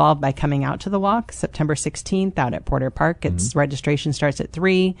can get involved by coming out to the walk September 16th out at Porter Park. It's registration starts at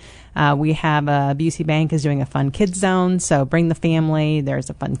 3. We have Busey Bank is doing a fun kids zone. So bring the family. There's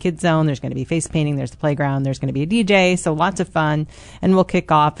a fun kids zone. There's going to be face painting. There's the playground. There's going to be a DJ. So lots of fun. And we'll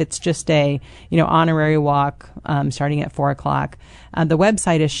kick off. It's just a, honorary walk, starting at 4:00. The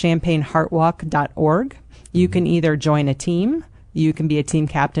website is champagneheartwalk.org. You can either join a team. You can be a team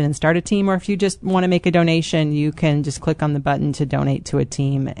captain and start a team, or if you just want to make a donation, you can just click on the button to donate to a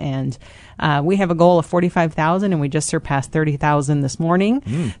team. And we have a goal of 45,000, and we just surpassed 30,000 this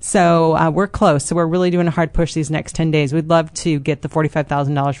morning. So we're close. So we're really doing a hard push these next 10 days. We'd love to get the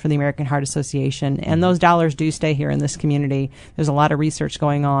 $45,000 for the American Heart Association, and those dollars do stay here in this community. There's a lot of research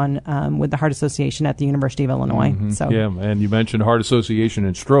going on with the Heart Association at the University of Illinois. So and you mentioned Heart Association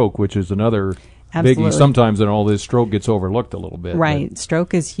and stroke, which is another Absolutely. biggie. Sometimes in all this, stroke gets overlooked a little bit. Right.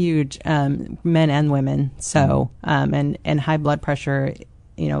 Stroke is huge, men and women. So, and high blood pressure,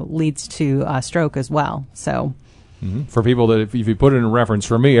 leads to stroke as well. So, for people that, if you put it in reference,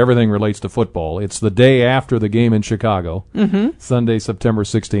 for me, everything relates to football. It's the day after the game in Chicago, Sunday, September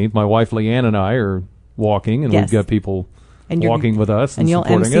 16th. My wife Leanne and I are walking, and we've got people walking with us and you'll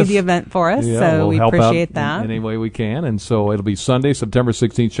supporting MC us. the event for us, yeah, so we'll we help appreciate out that in any way we can. And so it'll be Sunday, September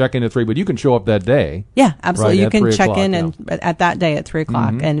 16th. Check in at 3, but you can show up that day. Yeah, absolutely. Right, you can check in and at that day at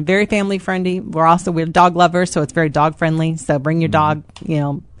 3:00, and very family friendly. We're dog lovers, so it's very dog friendly. So bring your dog.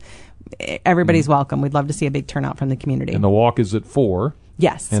 Everybody's welcome. We'd love to see a big turnout from the community. And the walk is at 4.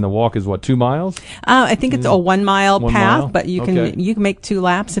 Yes. And the walk is 2 miles? I think it's a 1 mile path, mile? but you can make 2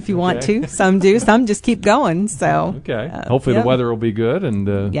 laps if you want to. Some do, some just keep going. So hopefully the weather will be good, and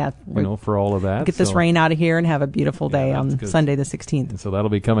for all of that. Get this rain out of here and have a beautiful day on Sunday the 16th. And so that'll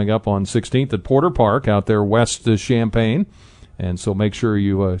be coming up on 16th at Porter Park out there west of Champaign. And so make sure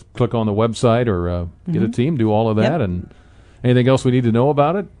you click on the website or get a team, do all of that. Yep. And anything else we need to know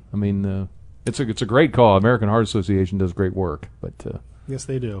about it? I mean, it's a great call. American Heart Association does great work. But Yes,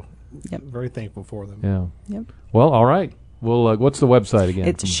 they do. Yep. Very thankful for them. yeah. Yep. Well, all right. Well, what's the website again?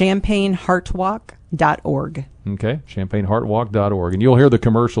 It's champagneheartwalk.org. Okay, champagneheartwalk.org. And you'll hear the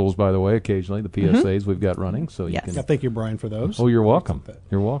commercials, by the way, occasionally, the PSAs we've got running. So Yes. you Yeah, can. thank you, Brian, for those. Oh, you're welcome.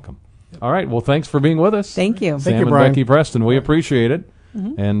 You're welcome. All right. Well, thanks for being with us. Thank you. Sam you, and Brian. Becky Preston. We appreciate it.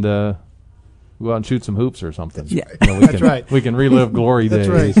 And go out and shoot some hoops or something. Yeah. That's right. We can relive glory That's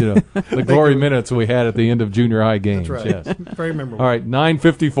days. right. The glory minutes we had at the end of junior high games. That's right. Yes. Very memorable. All right.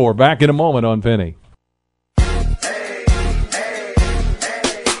 9:54. Back in a moment on Penny.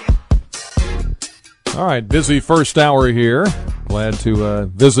 All right, busy first hour here. Glad to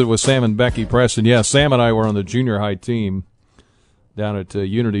visit with Sam and Becky Preston. Yeah, Sam and I were on the junior high team down at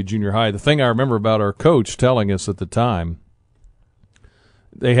Unity Junior High. The thing I remember about our coach telling us at the time,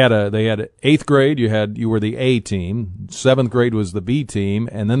 they had 8th grade. You were the A team. 7th grade was the B team,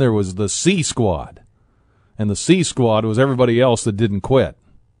 and then there was the C squad. And the C squad was everybody else that didn't quit.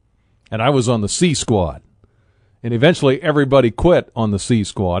 And I was on the C squad. And eventually everybody quit on the C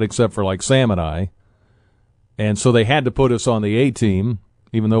squad except for like Sam and I. And so they had to put us on the A team,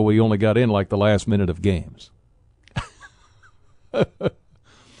 even though we only got in like the last minute of games.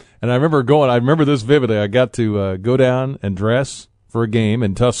 And I remember this vividly. I got to go down and dress for a game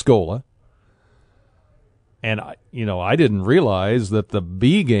in Tuscola. And, I didn't realize that the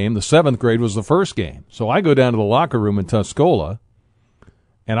B game, the 7th grade, was the first game. So I go down to the locker room in Tuscola,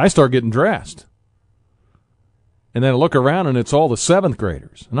 and I start getting dressed. And then I look around, and it's all the 7th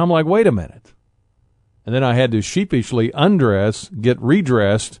graders. And I'm like, wait a minute. And then I had to sheepishly undress, get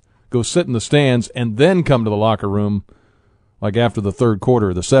redressed, go sit in the stands, and then come to the locker room like after the 3rd quarter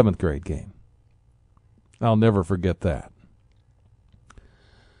of the 7th grade game. I'll never forget that.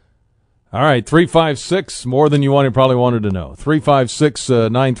 All right, 356, more than you probably wanted to know.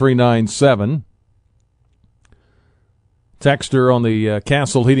 356-9397. Texter on the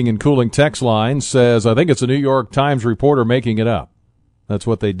Castle Heating and Cooling text line says, I think it's a New York Times reporter making it up. That's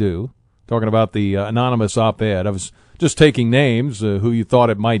what they do. Talking about the anonymous op-ed. I was just taking names, who you thought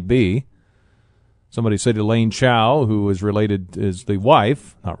it might be. Somebody said Elaine Chao, who is the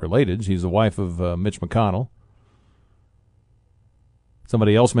wife, not related, she's the wife of Mitch McConnell.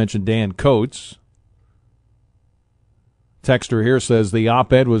 Somebody else mentioned Dan Coates. Texter here says the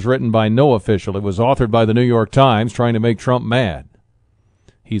op-ed was written by no official. It was authored by the New York Times trying to make Trump mad.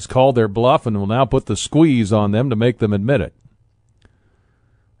 He's called their bluff and will now put the squeeze on them to make them admit it.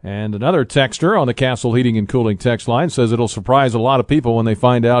 And another texter on the Castle Heating and Cooling text line says it'll surprise a lot of people when they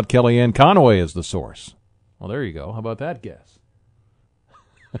find out Kellyanne Conway is the source. Well, there you go. How about that guess?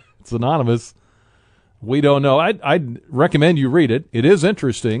 It's anonymous. We don't know. I'd recommend you read it. It is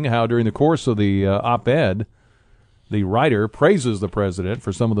interesting how during the course of the op-ed, the writer praises the president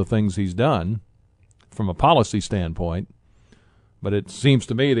for some of the things he's done from a policy standpoint. But it seems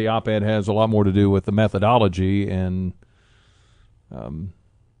to me the op-ed has a lot more to do with the methodology and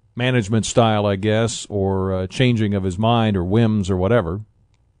management style, I guess, or changing of his mind or whims or whatever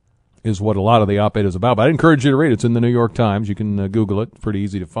is what a lot of the op-ed is about. But I'd encourage you to read it. It's in the New York Times. You can Google it. Pretty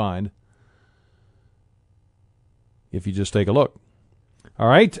easy to find if you just take a look. All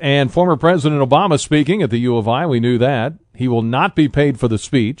right, and former President Obama speaking at the U of I. We knew that. He will not be paid for the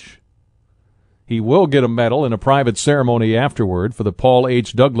speech. He will get a medal in a private ceremony afterward for the Paul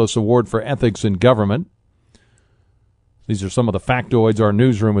H. Douglas Award for Ethics in Government. These are some of the factoids our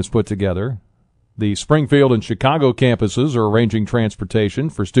newsroom has put together. The Springfield and Chicago campuses are arranging transportation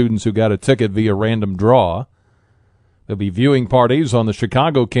for students who got a ticket via random draw. There'll be viewing parties on the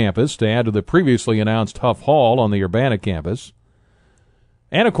Chicago campus to add to the previously announced Huff Hall on the Urbana campus.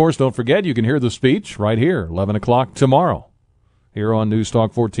 And, of course, don't forget you can hear the speech right here, 11 o'clock tomorrow, here on News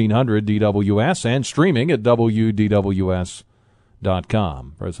Talk 1400 DWS and streaming at WDWS.com.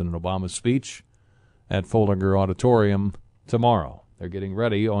 President Obama's speech at Foldinger Auditorium tomorrow. They're getting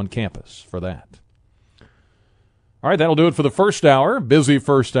ready on campus for that. All right, that'll do it for the first hour. Busy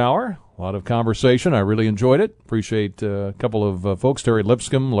first hour. A lot of conversation. I really enjoyed it. Appreciate a couple of folks, Terry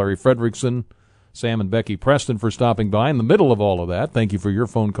Lipscomb, Larry Fredrickson, Sam and Becky Preston for stopping by. In the middle of all of that, thank you for your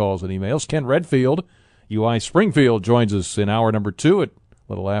phone calls and emails. Ken Redfield, UI Springfield, joins us in hour number 2 at a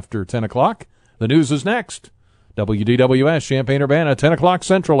little after 10 o'clock. The news is next. WDWS, Champaign-Urbana, 10 o'clock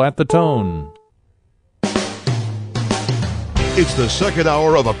Central at the Tone. It's the second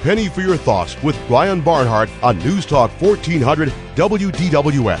hour of A Penny for Your Thoughts with Brian Barnhart on News Talk 1400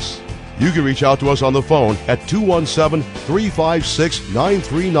 WDWS. You can reach out to us on the phone at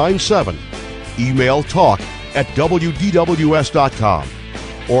 217-356-9397. Email talk at WDWS.com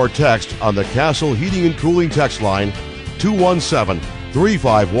or text on the Castle Heating and Cooling text line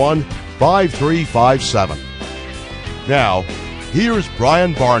 217-351-5357. Now, here's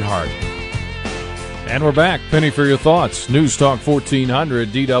Brian Barnhart. And we're back. Penny for your thoughts. News Talk 1400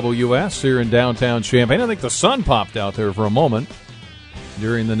 DWS here in downtown Champaign. I think the sun popped out there for a moment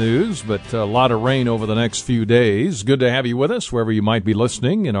during the news, but a lot of rain over the next few days. Good to have you with us wherever you might be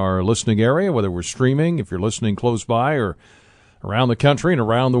listening in our listening area, whether we're streaming, if you're listening close by, or around the country and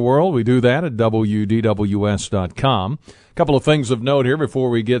around the world. We do that at WDWS.com. A couple of things of note here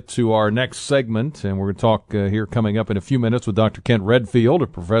before we get to our next segment, and we're going to talk here coming up in a few minutes with Dr. Kent Redfield, a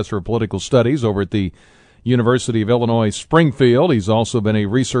professor of political studies over at the University of Illinois Springfield. He's also been a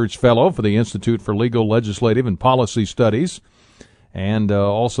research fellow for the Institute for Legal, Legislative, and Policy Studies, and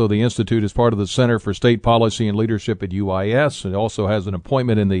also the Institute is part of the Center for State Policy and Leadership at UIS. It also has an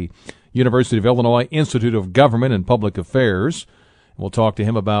appointment in the University of Illinois Institute of Government and Public Affairs. We'll talk to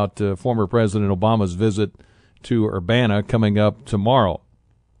him about former President Obama's visit to Urbana coming up tomorrow.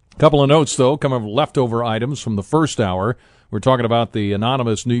 A couple of notes, though, coming leftover items from the first hour. We're talking about the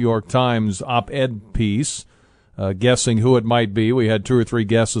anonymous New York Times op-ed piece, guessing who it might be. We had 2 or 3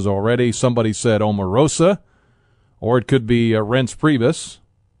 guesses already. Somebody said Omarosa, or it could be Reince Priebus,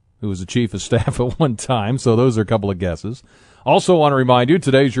 who was the chief of staff at one time. So those are a couple of guesses. Also want to remind you,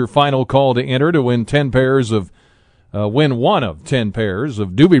 today's your final call to enter to win 10 pairs of win one of 10 pairs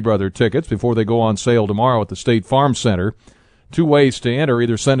of Doobie Brother tickets before they go on sale tomorrow at the State Farm Center. 2 ways to enter.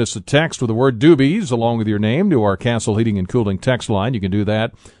 Either send us a text with the word Doobies along with your name to our Castle Heating and Cooling text line. You can do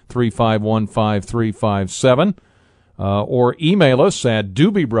that, 3515357. Or email us at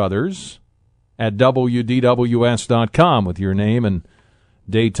doobiebrothers@WDWS.com with your name and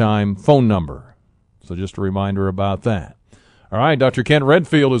daytime phone number. So just a reminder about that. All right, Dr. Kent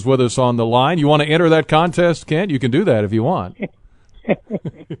Redfield is with us on the line. You want to enter that contest, Kent? You can do that if you want. There's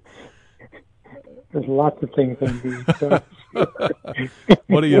lots of things in these.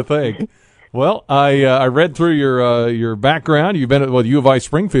 What do you think? Well, I read through your background. You've been at U of I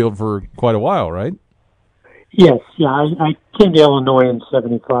Springfield for quite a while, right? Yes, yeah. I came to Illinois in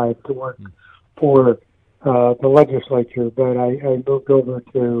 '75 to work for the legislature, but I moved over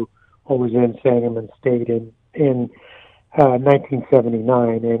to what was then Sangamon State in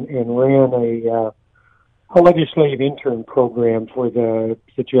 1979 and ran a legislative intern program for the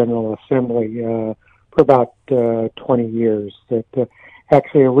General Assembly for about 20 years. That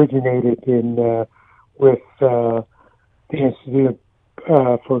actually originated with the Institute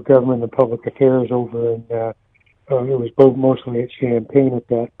for Government and Public Affairs over in it was both mostly at Champaign at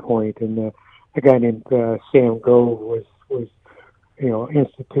that point, and a guy named Sam Gove was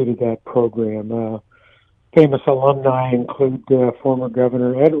instituted that program. Famous alumni include former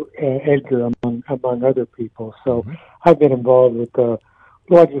Governor Edgar, among other people. So I've been involved with the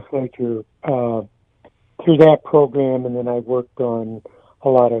legislature through that program, and then I worked on a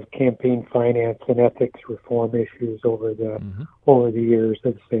lot of campaign finance and ethics reform issues over the years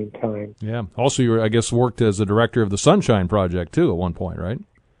at the same time. Yeah. Also, you, I guess, worked as a director of the Sunshine Project, too, at one point, right?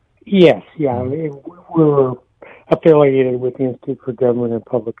 Yes, yeah. We were affiliated with the Institute for Government and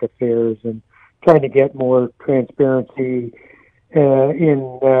Public Affairs and trying to get more transparency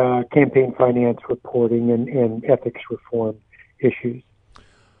in campaign finance reporting and ethics reform issues.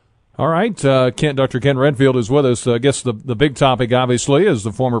 All right. Dr. Kent Redfield is with us. I guess the big topic, obviously, is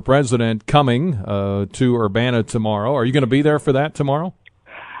the former president coming to Urbana tomorrow. Are you going to be there for that tomorrow?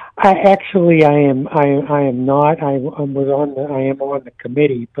 I am not. I am on the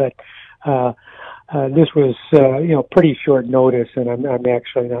committee, but this was pretty short notice, and I'm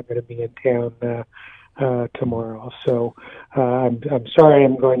actually not going to be in town tomorrow. So I'm sorry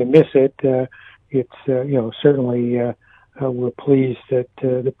I'm going to miss it. It's certainly we're pleased that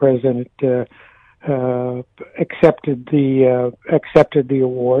the president accepted the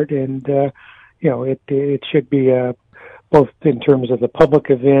award, and it should be both in terms of the public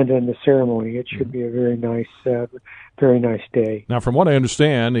event and the ceremony. It should be a very nice day. Now, from what I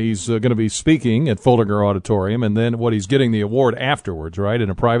understand, he's going to be speaking at Fuldinger Auditorium, and then he's getting the award afterwards, right, in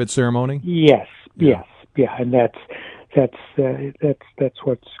a private ceremony? Yes, and that's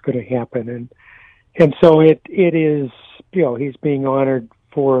what's going to happen, and so it is. He's being honored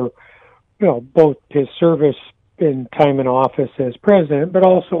for both his service in time in office as president, but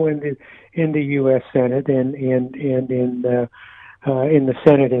also in the U.S. Senate and in the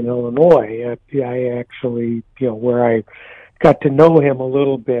Senate in Illinois. I actually, where I got to know him a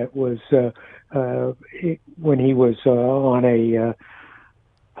little bit was when he was on a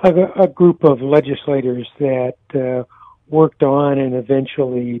group of legislators that worked on and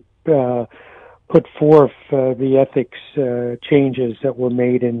eventually put forth the ethics changes that were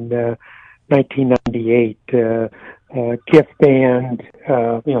made in 1998. Gift band,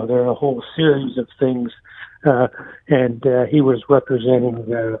 there are a whole series of things, and he was representing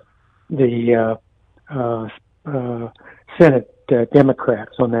the Senate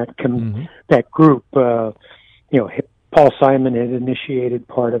Democrats on that that group. Paul Simon had initiated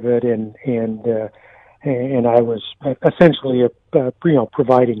part of it, and I was essentially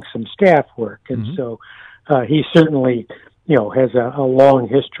providing some staff work, and so he certainly has a long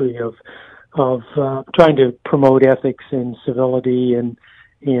history of trying to promote ethics and civility and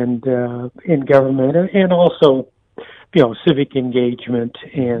in government, and also civic engagement,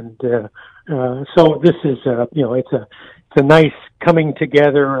 and so this is it's a nice coming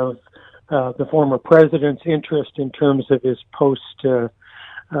together of the former president's interest in terms of his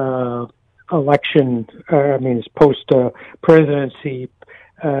election, his post presidency,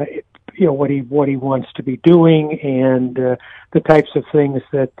 what he wants to be doing, and the types of things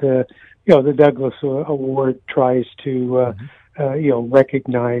that the Douglas Award tries to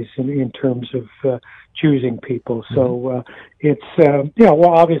recognize in terms of choosing people. So it's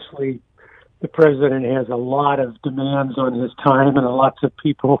obviously the president has a lot of demands on his time, and lots of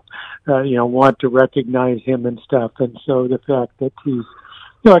people want to recognize him and stuff. And so the fact that he's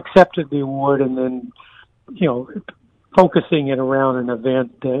accepted the award and then focusing it around an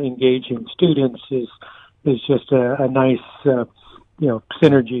event engaging students is just a nice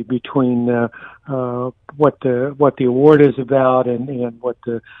synergy between what the award is about and what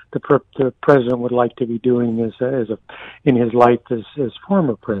the president would like to be doing in his life as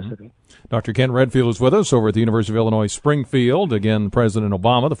former president. Dr. Ken Redfield is with us over at the University of Illinois Springfield. Again, President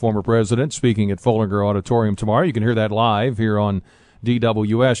Obama, the former president, speaking at Follinger Auditorium tomorrow. You can hear that live here on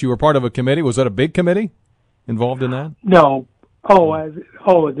DWS. You were part of a committee. Was that a big committee involved in that? No.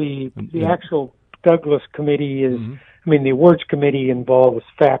 The actual Douglas committee is. The awards committee involves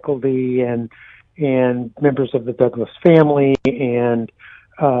faculty and members of the Douglas family and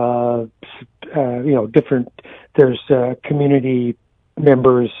different. There's community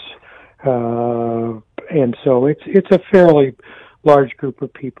members, and so it's a fairly large group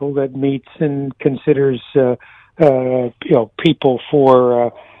of people that meets and considers people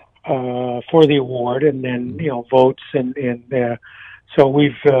for the award, and then votes and so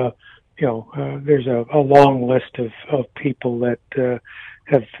we've. There's a long list of people that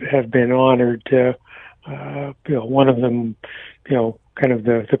have been honored. One of them, kind of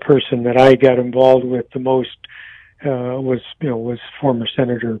the person that I got involved with the most was former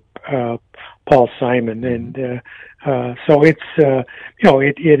Senator Paul Simon, and so it's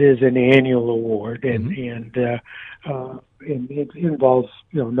it is an annual award, and it involves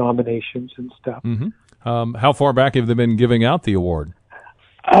nominations and stuff. How far back have they been giving out the award?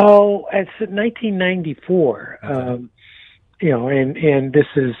 Oh, it's 1994. Okay. And this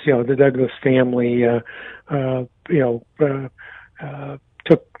is, the Douglas family,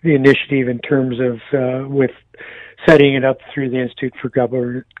 took the initiative in terms of, with setting it up through the Institute for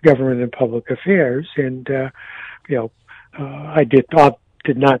Government and Public Affairs. And, I did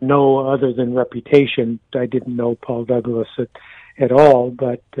not know, other than reputation, I didn't know Paul Douglas at all,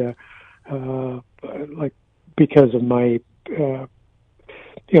 but, because of my,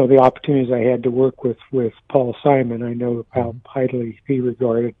 the opportunities I had to work with Paul Simon, I know how highly he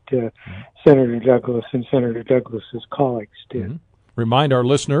regarded Senator Douglas and Senator Douglas's colleagues did. Remind our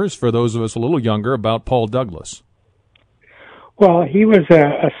listeners, for those of us a little younger, about Paul Douglas. Well, he was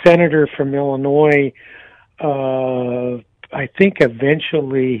a senator from Illinois. I think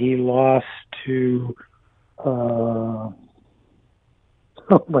eventually he lost to.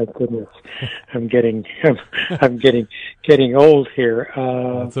 Oh my goodness, I'm getting old here.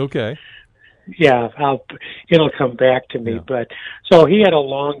 That's okay. Yeah, it'll come back to me. Yeah. But so he had a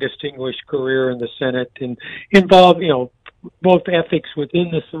long, distinguished career in the Senate and involved, both ethics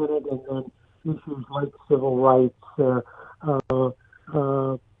within the Senate and then issues like civil rights,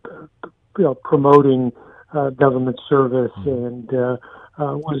 promoting government service, and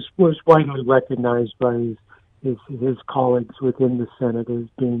was widely recognized by his colleagues within the Senate as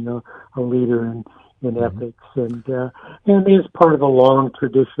being a leader in ethics, and is part of a long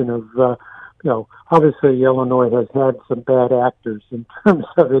tradition of, obviously Illinois has had some bad actors in terms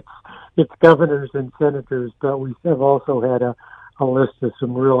of its governors and senators, but we have also had a list of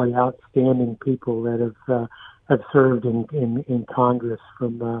some really outstanding people that have served in Congress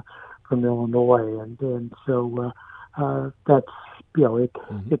from Illinois, and so that's.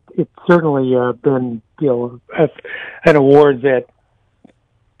 It's certainly been an award that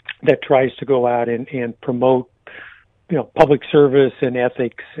tries to go out and promote public service and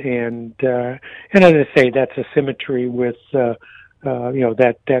ethics, and as I say, that's a symmetry with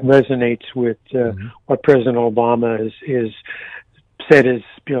that resonates with what President Obama is said as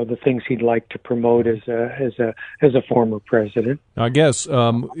the things he'd like to promote as a former president. I guess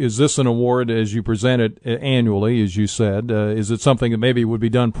is this an award as you present it annually, as you said? Is it something that maybe would be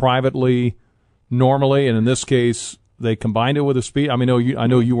done privately normally, and in this case they combined it with a speech? I mean, I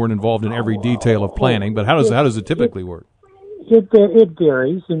know you weren't involved in every detail of planning, but how does it typically work? It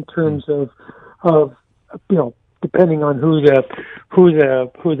varies in terms of depending on who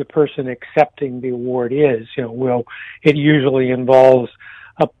the person accepting the award is. It usually involves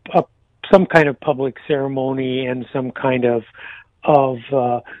some kind of public ceremony and some kind of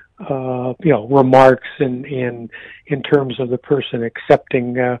remarks in terms of the person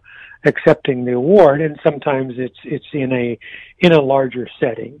accepting the award, and sometimes it's in a larger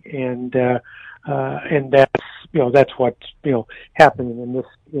setting, and that's what's happening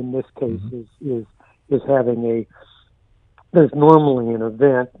in this case is having there's normally an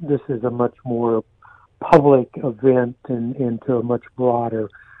event. This is a much more public event and to a much broader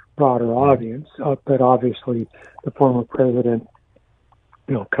audience, but obviously the former president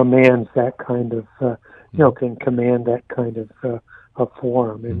commands that kind of can command that kind of a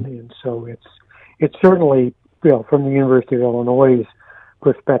forum, and so it's certainly from the University of Illinois'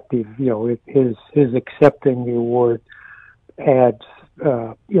 perspective, his accepting the award adds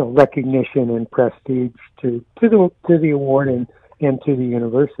recognition and prestige to the award and to the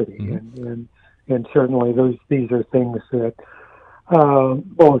university, and certainly these are things that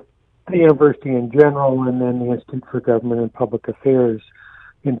both the university in general and then the Institute for Government and Public Affairs,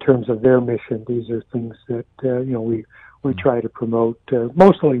 in terms of their mission, these are things that we try to promote.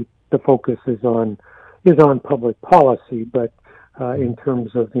 Mostly the focus is on public policy, but in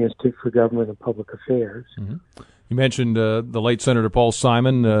terms of the Institute for Government and Public Affairs. You mentioned the late Senator Paul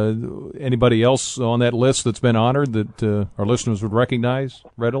Simon. Anybody else on that list that's been honored that our listeners would recognize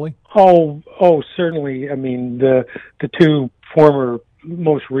readily? Oh, certainly. I mean, the two former,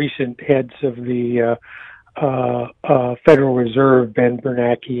 most recent heads of the Federal Reserve, Ben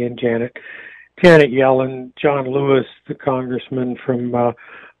Bernanke and Janet Yellen, John Lewis, the congressman from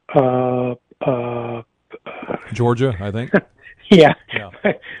Georgia, I think. Yeah.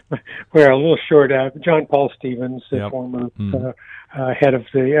 We're a little short. John Paul Stevens, the former head of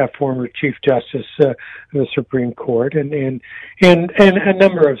the former Chief Justice of the Supreme Court, and a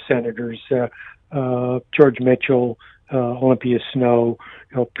number of senators, George Mitchell, Olympia Snow,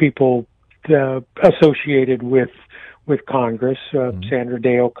 people associated with Congress, Sandra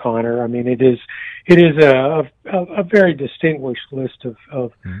Day O'Connor. I mean, it is a very distinguished list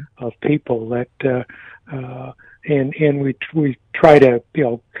of people that. And we try to,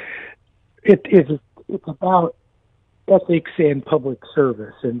 it's about ethics and public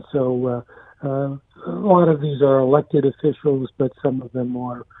service, and so a lot of these are elected officials, but some of them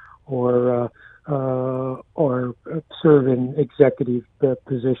are serve in executive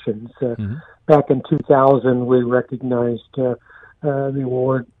positions. Back in 2000, we recognized the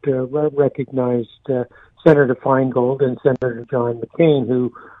award recognized Senator Feingold and Senator John McCain,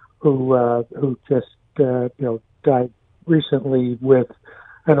 who just died recently, with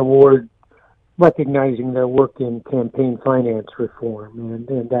an award recognizing their work in campaign finance reform,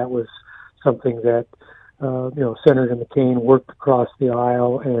 and that was something that Senator McCain worked across the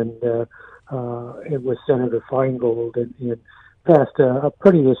aisle, and it was Senator Feingold and passed a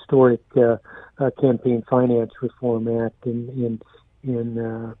pretty historic campaign finance reform act in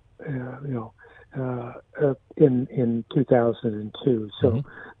 2002. So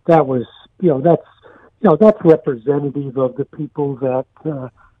that was that's representative of the people that who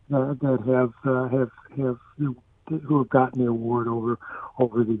have gotten the award over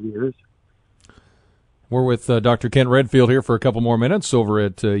the years. We're with Dr. Kent Redfield here for a couple more minutes over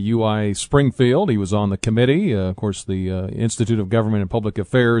at UI Springfield. He was on the committee. Of course, the Institute of Government and Public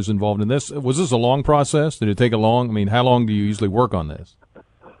Affairs involved in this. Was this a long process? Did it take a long? I mean, how long do you usually work on this?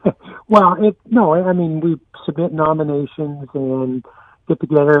 Well, I mean, we submit nominations and get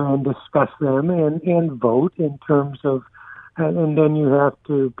together and discuss them and vote in terms of, and then you have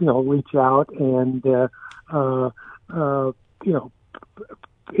to, reach out and,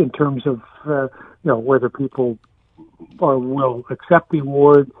 in terms of, whether people will accept the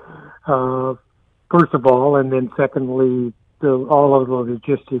award, first of all, and then secondly, all of the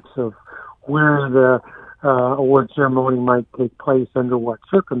logistics of where the award ceremony might take place under what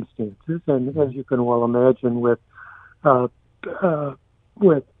circumstances. And as you can well imagine, with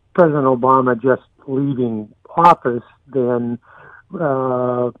President Obama just leaving office, then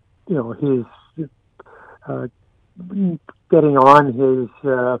his getting on his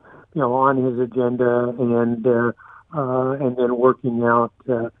on his agenda and then working out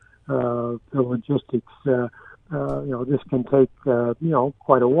the logistics. This can take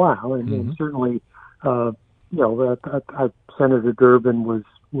quite a while, and certainly Senator Durbin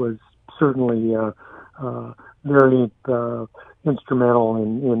was certainly very instrumental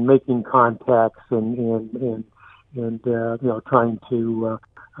in making contacts and trying to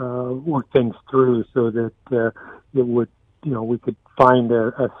work things through so that it would we could find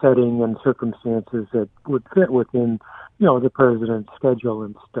a setting and circumstances that would fit within the president's schedule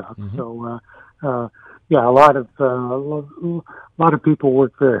and stuff. So a lot of people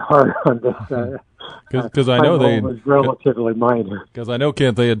worked very hard on this. Because I know they was relatively minor. Because I know,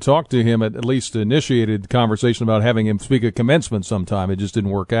 Kent, they had talked to him, at least initiated conversation about having him speak at commencement sometime. It just didn't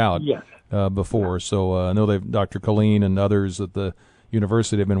work out before. So I know Dr. Colleen and others at the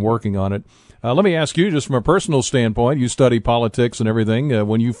university have been working on it. Let me ask you, just from a personal standpoint, you study politics and everything.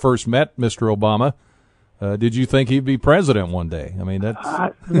 When you first met Mr. Obama, did you think he'd be president one day? I mean, that's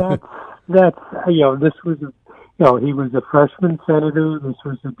this was he was a freshman senator. This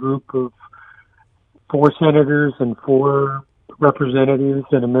was a group of 4 senators and 4 representatives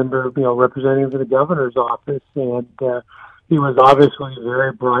and a member, representative of the governor's office. And he was obviously a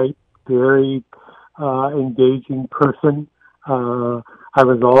very bright, very engaging person. I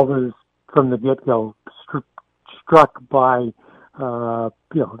was always, from the get-go, struck by,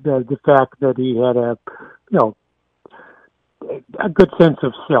 the fact that he had a good sense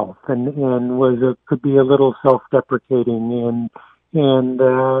of self and could be a little self-deprecating and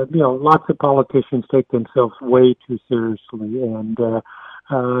lots of politicians take themselves way too seriously, and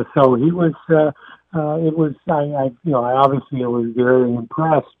so he was. I was very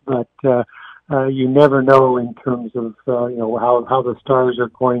impressed, but you never know in terms of how the stars are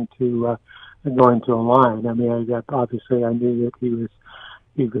going to align. I mean, I knew that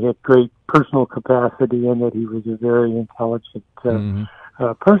he had great personal capacity and that he was a very intelligent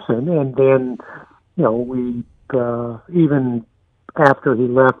person, and then we even after he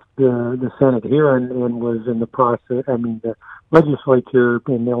left the Senate here and was in the process, the legislature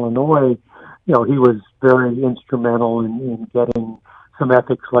in Illinois, he was very instrumental in getting some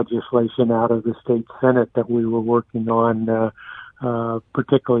ethics legislation out of the state Senate that we were working on,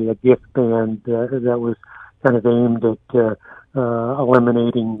 particularly a gift ban that was kind of aimed at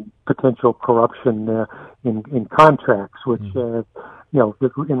eliminating potential corruption in contracts, which,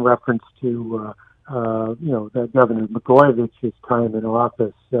 in reference to the Governor Blagojevich's time in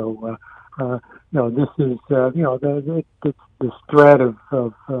office. So, this is, this thread of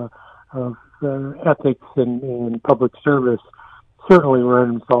ethics and public service certainly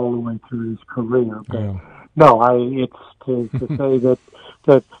runs all the way through his career. But it's to say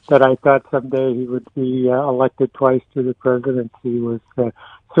that I thought someday he would be elected twice to the presidency was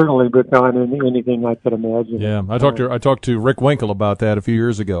certainly beyond anything I could imagine. Yeah, I talked to Rick Winkle about that a few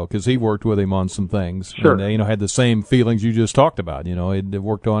years ago because he worked with him on some things. Sure. And had the same feelings you just talked about. He'd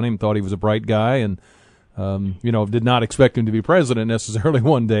worked on him, thought he was a bright guy, and did not expect him to be president necessarily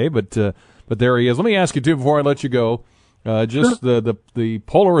one day. But there he is. Let me ask you too before I let you go. Just sure. the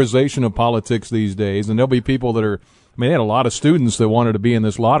polarization of politics these days, and there'll be people that are. They had a lot of students that wanted to be in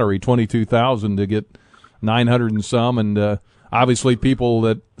this lottery, 22,000 to get 900 and some, and obviously people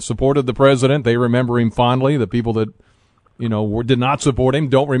that supported the president, they remember him fondly. The people that did not support him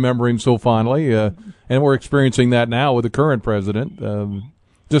don't remember him so fondly, and we're experiencing that now with the current president.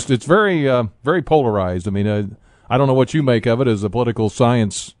 It's very very polarized. I mean, I don't know what you make of it as a political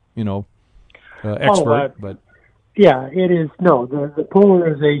science expert, but yeah, it is. No, the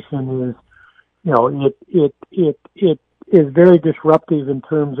polarization is. It is very disruptive in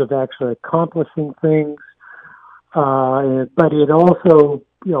terms of actually accomplishing things, but it also,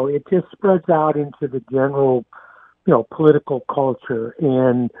 it just spreads out into the general, political culture.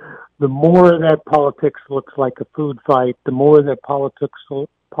 And the more that politics looks like a food fight, the more that politics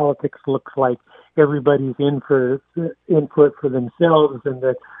looks like everybody's in for input for themselves, and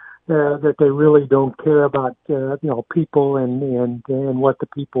that they really don't care about people and what the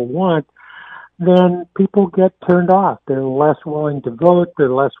people want. Then people get turned off. They're less willing to vote.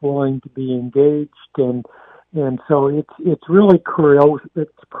 They're less willing to be engaged, and so it's really corrosive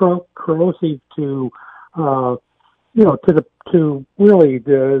to to really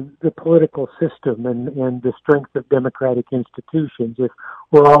the political system and the strength of democratic institutions. If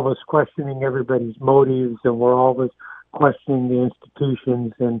we're always questioning everybody's motives and we're always questioning the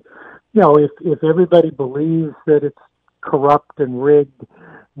institutions, and if everybody believes that it's corrupt and rigged,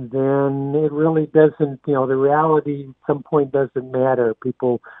 then it really doesn't, the reality at some point doesn't matter.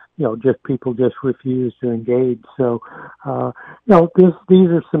 People just people just refuse to engage. So, these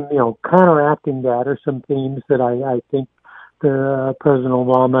are some, counteracting that are some themes that I think President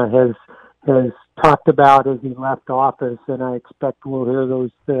Obama has talked about as he left office, and I expect we'll hear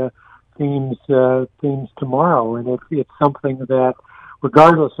those themes tomorrow. And it's something that,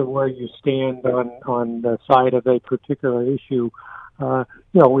 regardless of where you stand on the side of a particular issue,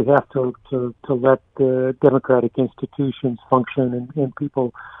 we have to let the democratic institutions function, and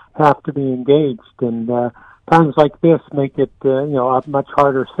people have to be engaged. And times like this make it a much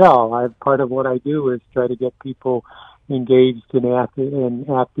harder sell. Part of what I do is try to get people engaged and active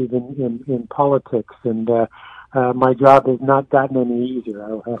in politics, and my job has not gotten any easier.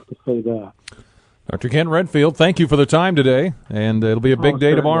 I'll have to say that. Dr. Ken Redfield, thank you for the time today, and it'll be a big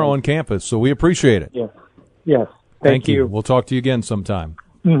day tomorrow on campus, so we appreciate it. Yes. Thank you. We'll talk to you again sometime.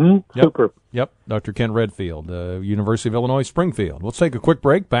 Mm-hmm. Yep. Super. Yep, Dr. Ken Redfield, University of Illinois, Springfield. Let's take a quick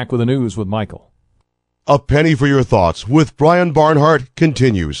break. Back with the news with Michael. A Penny for Your Thoughts with Brian Barnhart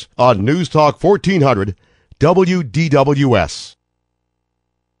continues on News Talk 1400 WDWS.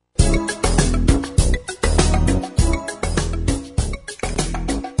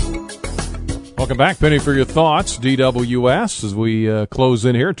 Welcome back, Penny for Your Thoughts, DWS, as we close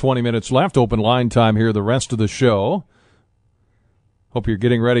in here. 20 minutes left, open line time here the rest of the show. Hope you're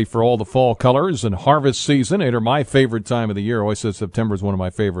getting ready for all the fall colors and harvest season. Enter my favorite time of the year. I always said September is one of my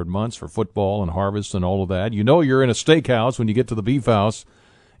favorite months for football and harvest and all of that. You know you're in a steakhouse when you get to the Beef House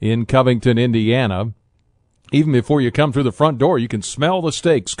in Covington, Indiana. Even before you come through the front door, you can smell the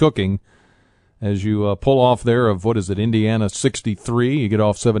steaks cooking as you pull off there of, Indiana 63. You get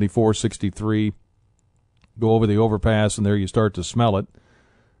off 74, 63, go over the overpass, and there you start to smell it.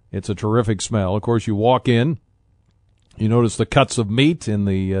 It's a terrific smell. Of course, you walk in. You notice the cuts of meat in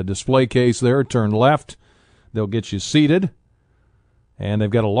the display case there. Turn left. They'll get you seated. And they've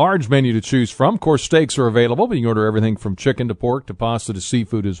got a large menu to choose from. Of course, steaks are available, but you can order everything from chicken to pork to pasta to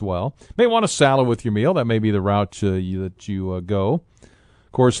seafood as well. You may want a salad with your meal. That may be the route that you go.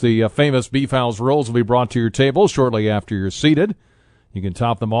 Of course, the famous Beef House rolls will be brought to your table shortly after you're seated. You can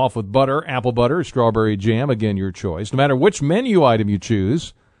top them off with butter, apple butter, strawberry jam. Again, your choice. No matter which menu item you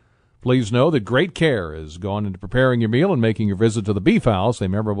choose, please know that great care has gone into preparing your meal and making your visit to the Beef House a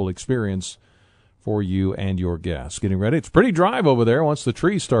memorable experience for you and your guests. Getting ready. It's a pretty drive over there once the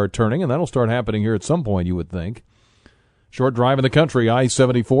trees start turning, and that'll start happening here at some point, you would think. Short drive in the country,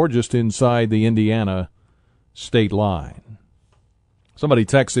 I-74, just inside the Indiana state line. Somebody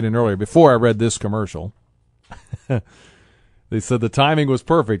texted in earlier, before I read this commercial, they said the timing was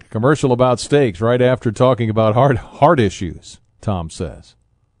perfect. Commercial about steaks right after talking about heart issues, Tom says.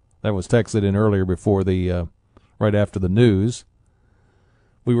 That was texted in earlier before right after the news.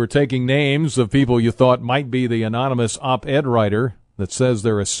 We were taking names of people you thought might be the anonymous op-ed writer that says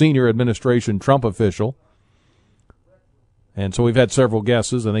they're a senior administration Trump official. And so we've had several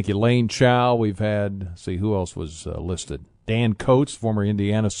guesses. I think Elaine Chao. We've had, who else was listed? Dan Coates, former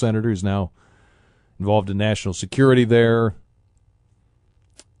Indiana senator, who's now involved in national security there.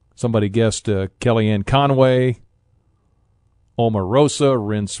 Somebody guessed Kellyanne Conway. Omarosa,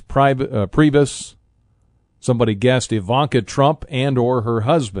 Reince Priebus. Somebody guessed Ivanka Trump and or her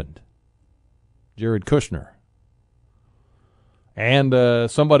husband, Jared Kushner. And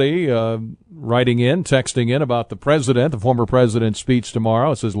somebody texting in about the former president's speech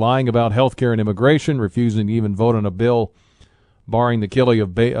tomorrow. It says, lying about health care and immigration, refusing to even vote on a bill barring the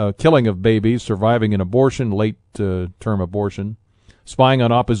killing of babies surviving an abortion, late-term abortion. Spying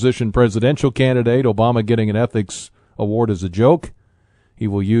on opposition presidential candidate, Obama getting an ethics award as a joke. He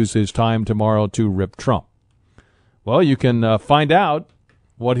will use his time tomorrow to rip Trump. Well, you can find out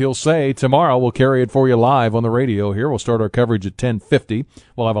what he'll say tomorrow. We'll carry it for you live on the radio here. We'll start our coverage at 10:50.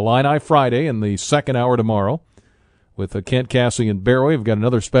 We'll have a Illini Friday in the second hour tomorrow with Kent Cassie and Barrow. We've got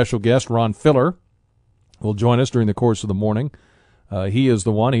another special guest, Ron Filler, will join us during the course of the morning. He is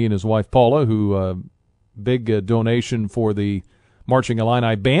the one, he and his wife Paula, who big donation for the Marching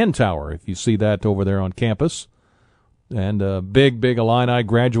Illini Band Tower, if you see that over there on campus. And big Illini,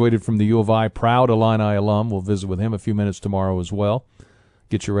 graduated from the U of I, proud Illini alum. We'll visit with him a few minutes tomorrow as well.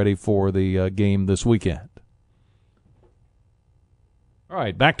 Get you ready for the game this weekend. All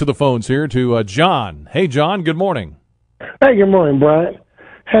right, back to the phones here to John. Hey, John, good morning. Hey, good morning, Brian.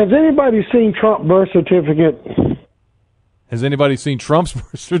 Has anybody seen Trump's birth certificate? Has anybody seen Trump's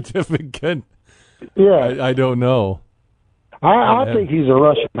birth certificate? Yeah. I don't know. I think he's a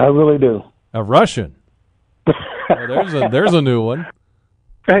Russian. I really do. A Russian? Well, there's a new one.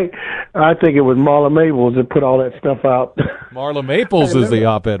 Hey, I think it was Marla Maples that put all that stuff out. Marla Maples is the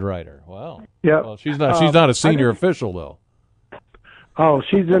op-ed writer. Wow. Yeah. Well, she's not a senior official though. Oh,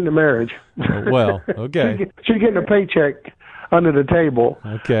 she's in the marriage. Well, okay. She's getting a paycheck under the table.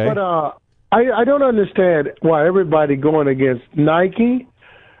 Okay. But I don't understand why everybody going against Nike.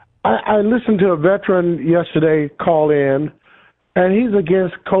 I listened to a veteran yesterday call in, and he's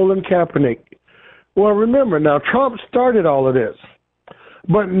against Colin Kaepernick. Well, remember, now Trump started all of this,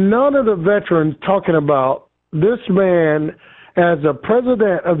 but none of the veterans talking about this man as the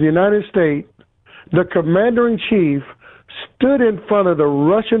president of the United States, the commander-in-chief, stood in front of the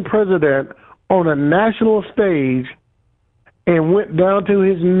Russian president on a national stage and went down to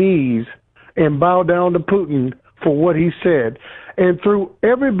his knees and bowed down to Putin for what he said, and threw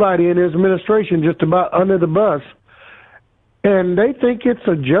everybody in his administration just about under the bus. And they think it's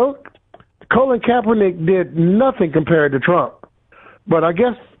a joke. Colin Kaepernick did nothing compared to Trump. But I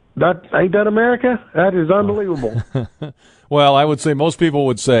guess that ain't that America? That is unbelievable. Well, I would say most people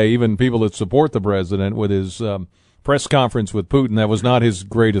would say, even people that support the president, with his press conference with Putin, that was not his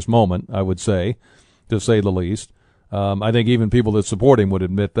greatest moment, I would say, to say the least. I think even people that support him would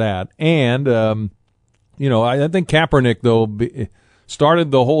admit that. And, I think Kaepernick, though,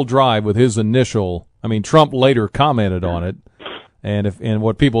 started the whole drive with his initial, Trump later commented on it. And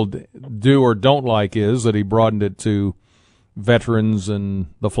what people do or don't like is that he broadened it to veterans and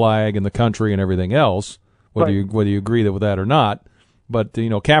the flag and the country and everything else, whether you agree with that or not. But,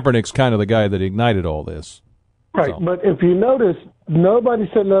 Kaepernick's kind of the guy that ignited all this. Right, so. But if you notice, nobody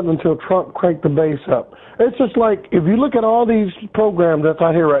said nothing until Trump cranked the bass up. It's just like, if you look at all these programs that's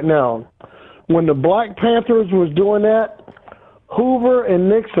out here right now, when the Black Panthers was doing that, Hoover and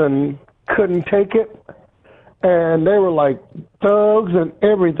Nixon couldn't take it, and they were like thugs and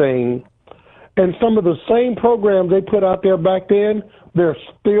everything. And some of the same programs they put out there back then, they're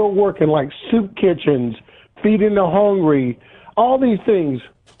still working, like soup kitchens, feeding the hungry, all these things.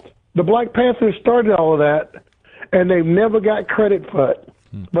 The Black Panthers started all of that, and they've never got credit for it.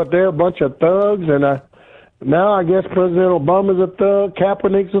 But they're a bunch of thugs, and now I guess President Obama's a thug,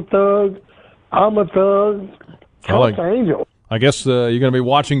 Kaepernick's a thug, I'm a thug, Trump's an angel. I guess you're going to be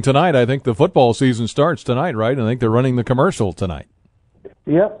watching tonight. I think the football season starts tonight, right? I think they're running the commercial tonight.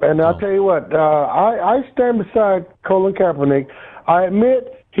 Yep, and I'll tell you what, I stand beside Colin Kaepernick. I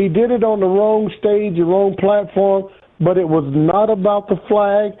admit he did it on the wrong stage, the wrong platform, but it was not about the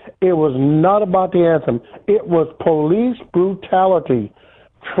flag. It was not about the anthem. It was police brutality.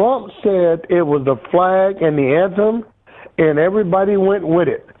 Trump said it was the flag and the anthem, and everybody went with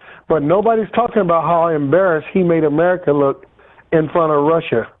it. But nobody's talking about how embarrassed he made America look in front of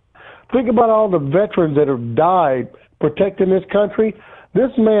Russia. Think about all the veterans that have died protecting this country.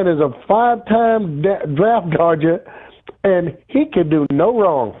 This man is a 5-time draft dodger, and he can do no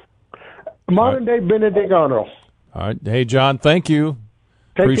wrong. Modern-day Benedict Arnold. All right. Hey, John, thank you.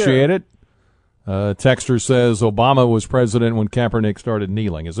 Take Appreciate it. Texter says Obama was president when Kaepernick started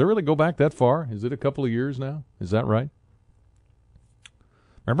kneeling. Does it really go back that far? Is it a couple of years now? Is that right?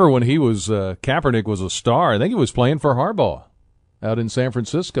 Remember when he was Kaepernick was a star? I think he was playing for Harbaugh out in San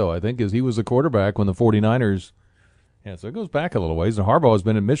Francisco, I think, as he was the quarterback when the 49ers. Yeah, so it goes back a little ways. And Harbaugh has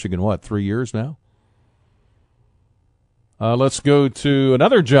been in Michigan, 3 years now? Let's go to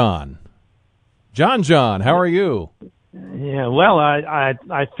another John. John, how are you? Yeah, well,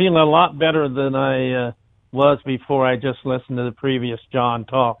 I feel a lot better than I was before I just listened to the previous John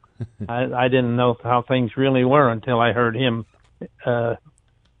talk. I didn't know how things really were until I heard him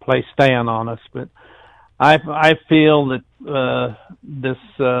play Stan on us. But I feel that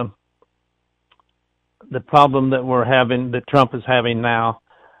the problem that we're having, that Trump is having now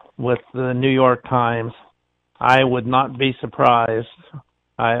with the New York Times, I would not be surprised.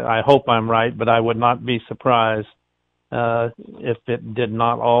 I hope I'm right, but I would not be surprised if it did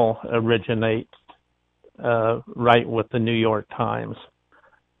not all originate right with the New York Times.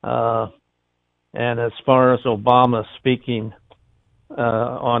 And as far as Obama speaking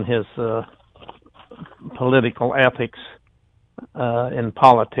on his political ethics in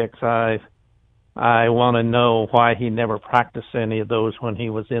politics, I want to know why he never practiced any of those when he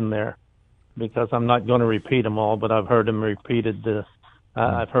was in there, because I'm not going to repeat them all, but I've heard him repeated.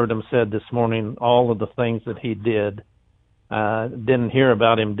 I've heard him said this morning all of the things that he did. Didn't hear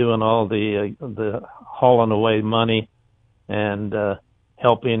about him doing all the hauling away money and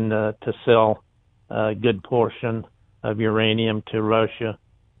helping to sell a good portion of uranium to Russia.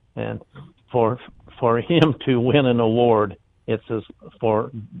 And for him to win an award,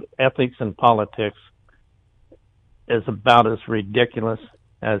 for ethics and politics, is about as ridiculous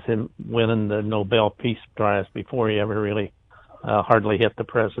as him winning the Nobel Peace Prize before he ever really hardly hit the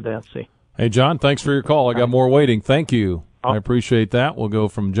presidency. Hey, John, thanks for your call. I got more waiting. Thank you. I appreciate that. We'll go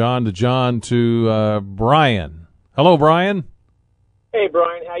from John to Brian. Hello, Brian. Hey,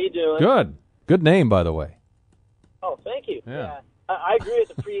 Brian, how you doing? Good. Good name, by the way. Oh, thank you. Yeah. I agree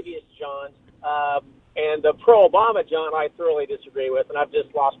with the previous John. And the pro-Obama John I thoroughly disagree with, and I've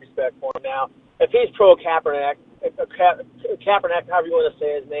just lost respect for him now. If he's pro-Kaepernick, Kaepernick, however you want to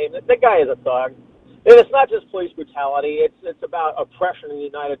say his name, the guy is a thug. And it's not just police brutality. It's about oppression in the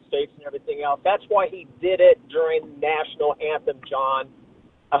United States and everything else. That's why he did it during the national anthem, John.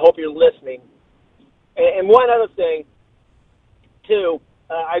 I hope you're listening. And one other thing, too,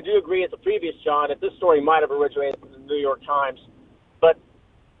 I do agree with the previous John that this story might have originated from the New York Times. But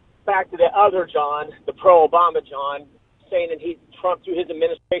back to the other John, the pro-Obama John, saying that Trump threw his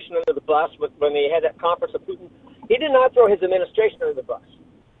administration under the bus when they had that conference with Putin. He did not throw his administration under the bus.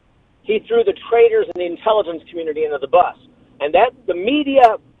 He threw the traitors in the intelligence community under the bus. And that the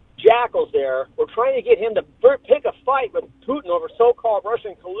media jackals there were trying to get him to pick a fight with Putin over so-called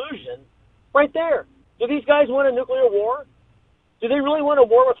Russian collusion right there. Do these guys want a nuclear war? Do they really want a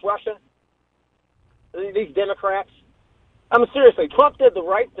war with Russia? These Democrats? Seriously, Trump did the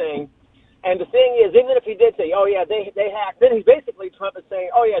right thing. And the thing is, even if he did say, oh, yeah, they hacked, then he's basically, Trump is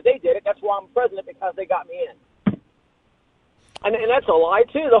saying, oh, yeah, they did it. That's why I'm president, because they got me in. And that's a lie,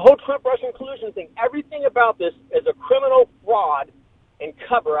 too. The whole Trump-Russian collusion thing, everything about this is a criminal fraud and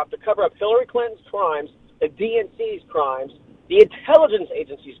cover-up to cover up Hillary Clinton's crimes, the DNC's crimes, the intelligence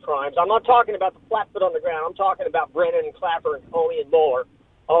agency's crimes. I'm not talking about the flat foot on the ground. I'm talking about Brennan and Clapper and Comey and Mueller,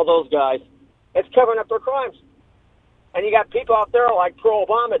 all those guys. It's covering up their crimes. And you got people out there like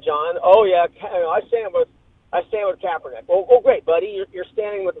pro-Obama, John. Oh, yeah, I stand with Kaepernick. Well, great, buddy. You're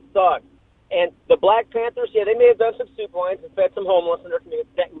standing with a thug. And the Black Panthers, yeah, they may have done some soup lines and fed some homeless in their community.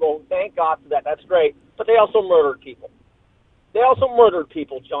 Well, thank God for that. That's great. But they also murdered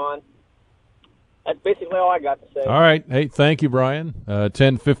people. John. That's basically all I got to say. All right. Hey, thank you, Brian.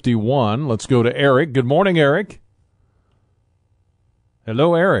 10:51. Let's go to Eric. Good morning, Eric.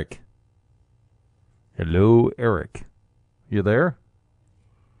 Hello, Eric. Hello, Eric. You there?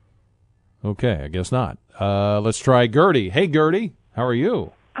 Okay, I guess not. Let's try Gertie. Hey, Gertie. How are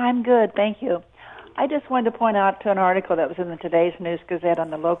you? I'm good, thank you. I just wanted to point out to an article that was in the Today's News Gazette on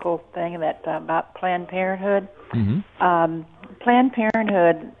the local thing that about Planned Parenthood. Mm-hmm. Planned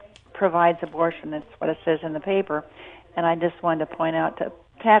Parenthood provides abortion. That's what it says in the paper. And I just wanted to point out to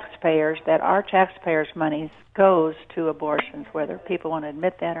taxpayers that our taxpayers' money goes to abortions, whether people want to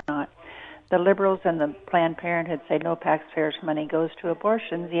admit that or not. The liberals and the Planned Parenthood say no taxpayers' money goes to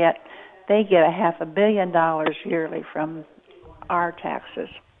abortions, yet they get $500 million yearly from our taxes.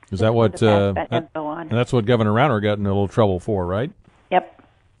 Is that what? And that's what Governor Rauner got in a little trouble for, right? Yep.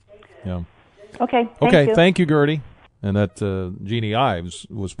 Yeah. Okay. Thank you, Gertie. And that Jeannie Ives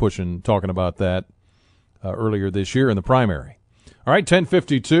was talking about that earlier this year in the primary. All right,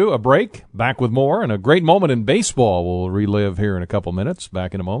 10:52, a break. Back with more, and a great moment in baseball we'll relive here in a couple minutes.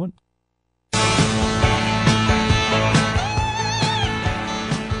 Back in a moment.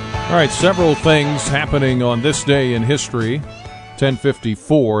 All right, several things happening on this day in history.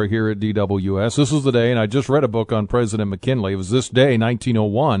 10:54 here at DWS. This is the day, and I just read a book on President McKinley. It was this day,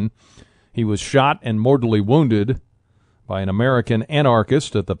 1901. He was shot and mortally wounded by an American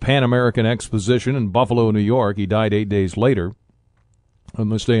anarchist at the Pan American Exposition in Buffalo, New York. He died 8 days later on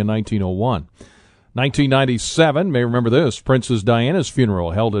this day in 1901. 1997, may remember this, Princess Diana's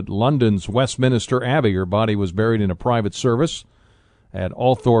funeral held at London's Westminster Abbey. Her body was buried in a private service at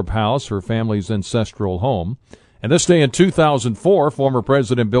Althorpe House, her family's ancestral home. And this day in 2004, former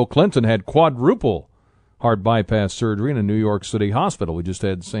President Bill Clinton had quadruple heart bypass surgery in a New York City hospital. We just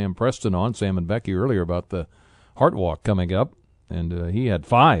had Sam Preston on, Sam and Becky, earlier about the heart walk coming up, and he had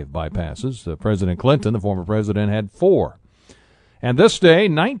 5 bypasses. President Clinton, the former president, had 4. And this day,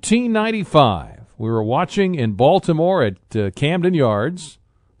 1995, we were watching in Baltimore at Camden Yards,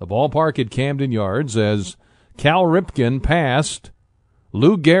 the ballpark at Camden Yards, as Cal Ripken passed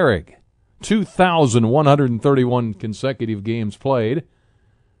Lou Gehrig. 2,131 consecutive games played.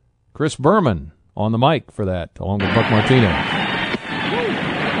 Chris Berman on the mic for that, along with Buck Martinez.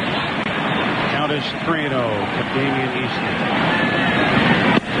 Count is 3-0 to Damian Easley.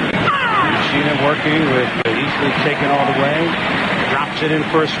 You've seen him working with Easley taken all the way. Drops it in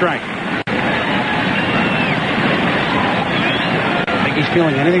for a strike. Think he's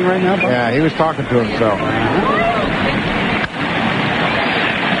feeling anything right now, Buck? Yeah, he was talking to himself.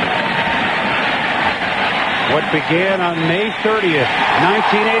 What began on May 30th,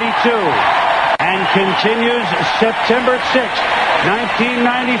 1982, and continues September 6th,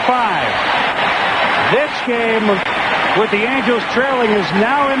 1995. This game with the Angels trailing is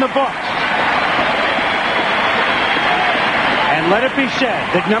now in the books. And And let it be said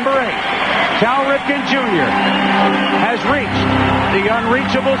that number 8, Cal Ripken Jr., has reached the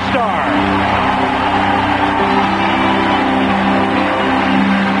unreachable star.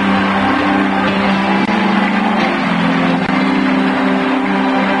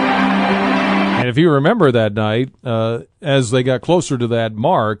 And if you remember that night, as they got closer to that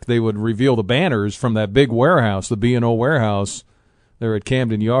mark, they would reveal the banners from that big warehouse, the B&O warehouse there at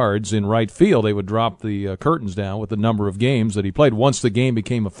Camden Yards in right field. They would drop the curtains down with the number of games that he played. Once the game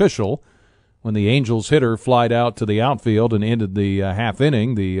became official, when the Angels hitter flied out to the outfield and ended the half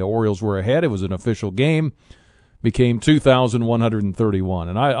inning, the Orioles were ahead. It was an official game. Became 2,131.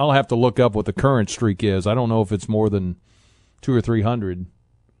 And I'll have to look up what the current streak is. I don't know if it's more than 200 or 300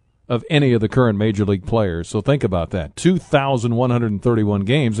 of any of the current Major League players. So think about that. 2,131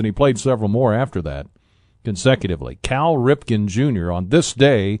 games, and he played several more after that consecutively. Cal Ripken Jr. on this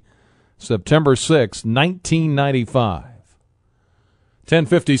day, September 6, 1995.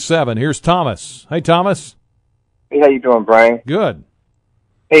 10:57. Here's Thomas. Hey, Thomas. Hey, how you doing, Brian? Good.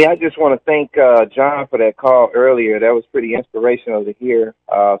 Hey, I just want to thank John for that call earlier. That was pretty inspirational to hear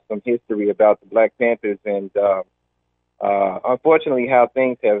some history about the Black Panthers and unfortunately how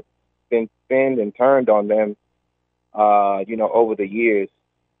things have been spun and turned on them, over the years.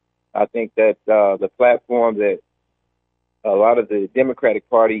 I think that the platform that a lot of the Democratic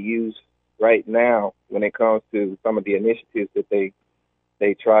Party use right now when it comes to some of the initiatives that they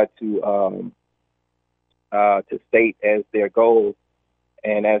try to state as their goals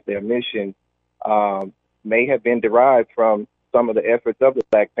and as their mission may have been derived from some of the efforts of the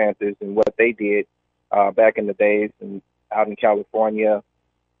Black Panthers and what they did back in the days and out in California,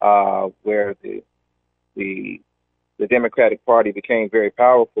 where the Democratic Party became very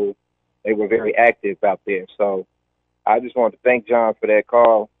powerful. They were very active out there. So I just wanted to thank John for that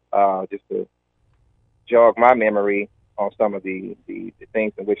call, just to jog my memory on some of the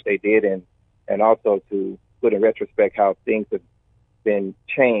things in which they did, and also to put in retrospect how things have been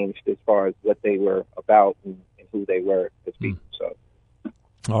changed as far as what they were about and who they were as people. So,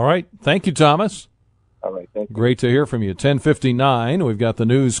 all right. Thank you, Thomas. All right, thank you. Great to hear from you. 10:59. We've got the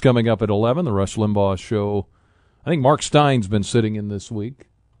news coming up at 11, the Rush Limbaugh Show. I think Mark Stein's been sitting in this week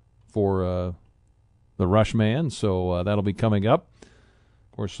for the Rush Man, so that'll be coming up.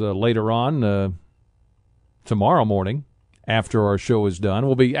 Of course, later on, tomorrow morning, after our show is done,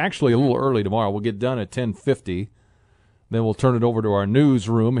 we'll be actually a little early tomorrow. We'll get done at 10:50. Then we'll turn it over to our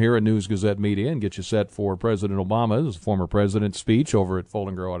newsroom here at News Gazette Media and get you set for President Obama's former president's speech over at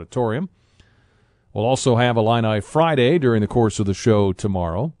Folden Grow Auditorium. We'll also have Illini Friday during the course of the show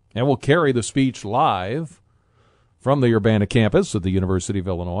tomorrow, and we'll carry the speech live from the Urbana campus at the University of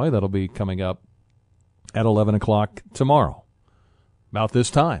Illinois. That'll be coming up at 11 o'clock tomorrow, about this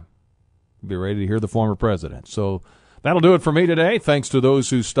time. Be ready to hear the former president. So that'll do it for me today. Thanks to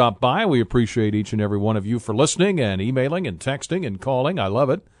those who stopped by. We appreciate each and every one of you for listening and emailing and texting and calling. I love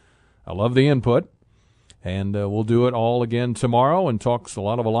it. I love the input. And we'll do it all again tomorrow and talk a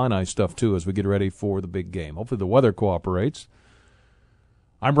lot of Illini stuff, too, as we get ready for the big game. Hopefully the weather cooperates.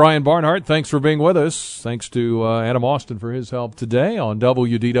 I'm Brian Barnhart. Thanks for being with us. Thanks to Adam Austin for his help today on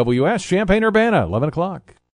WDWS Champaign-Urbana, 11 o'clock.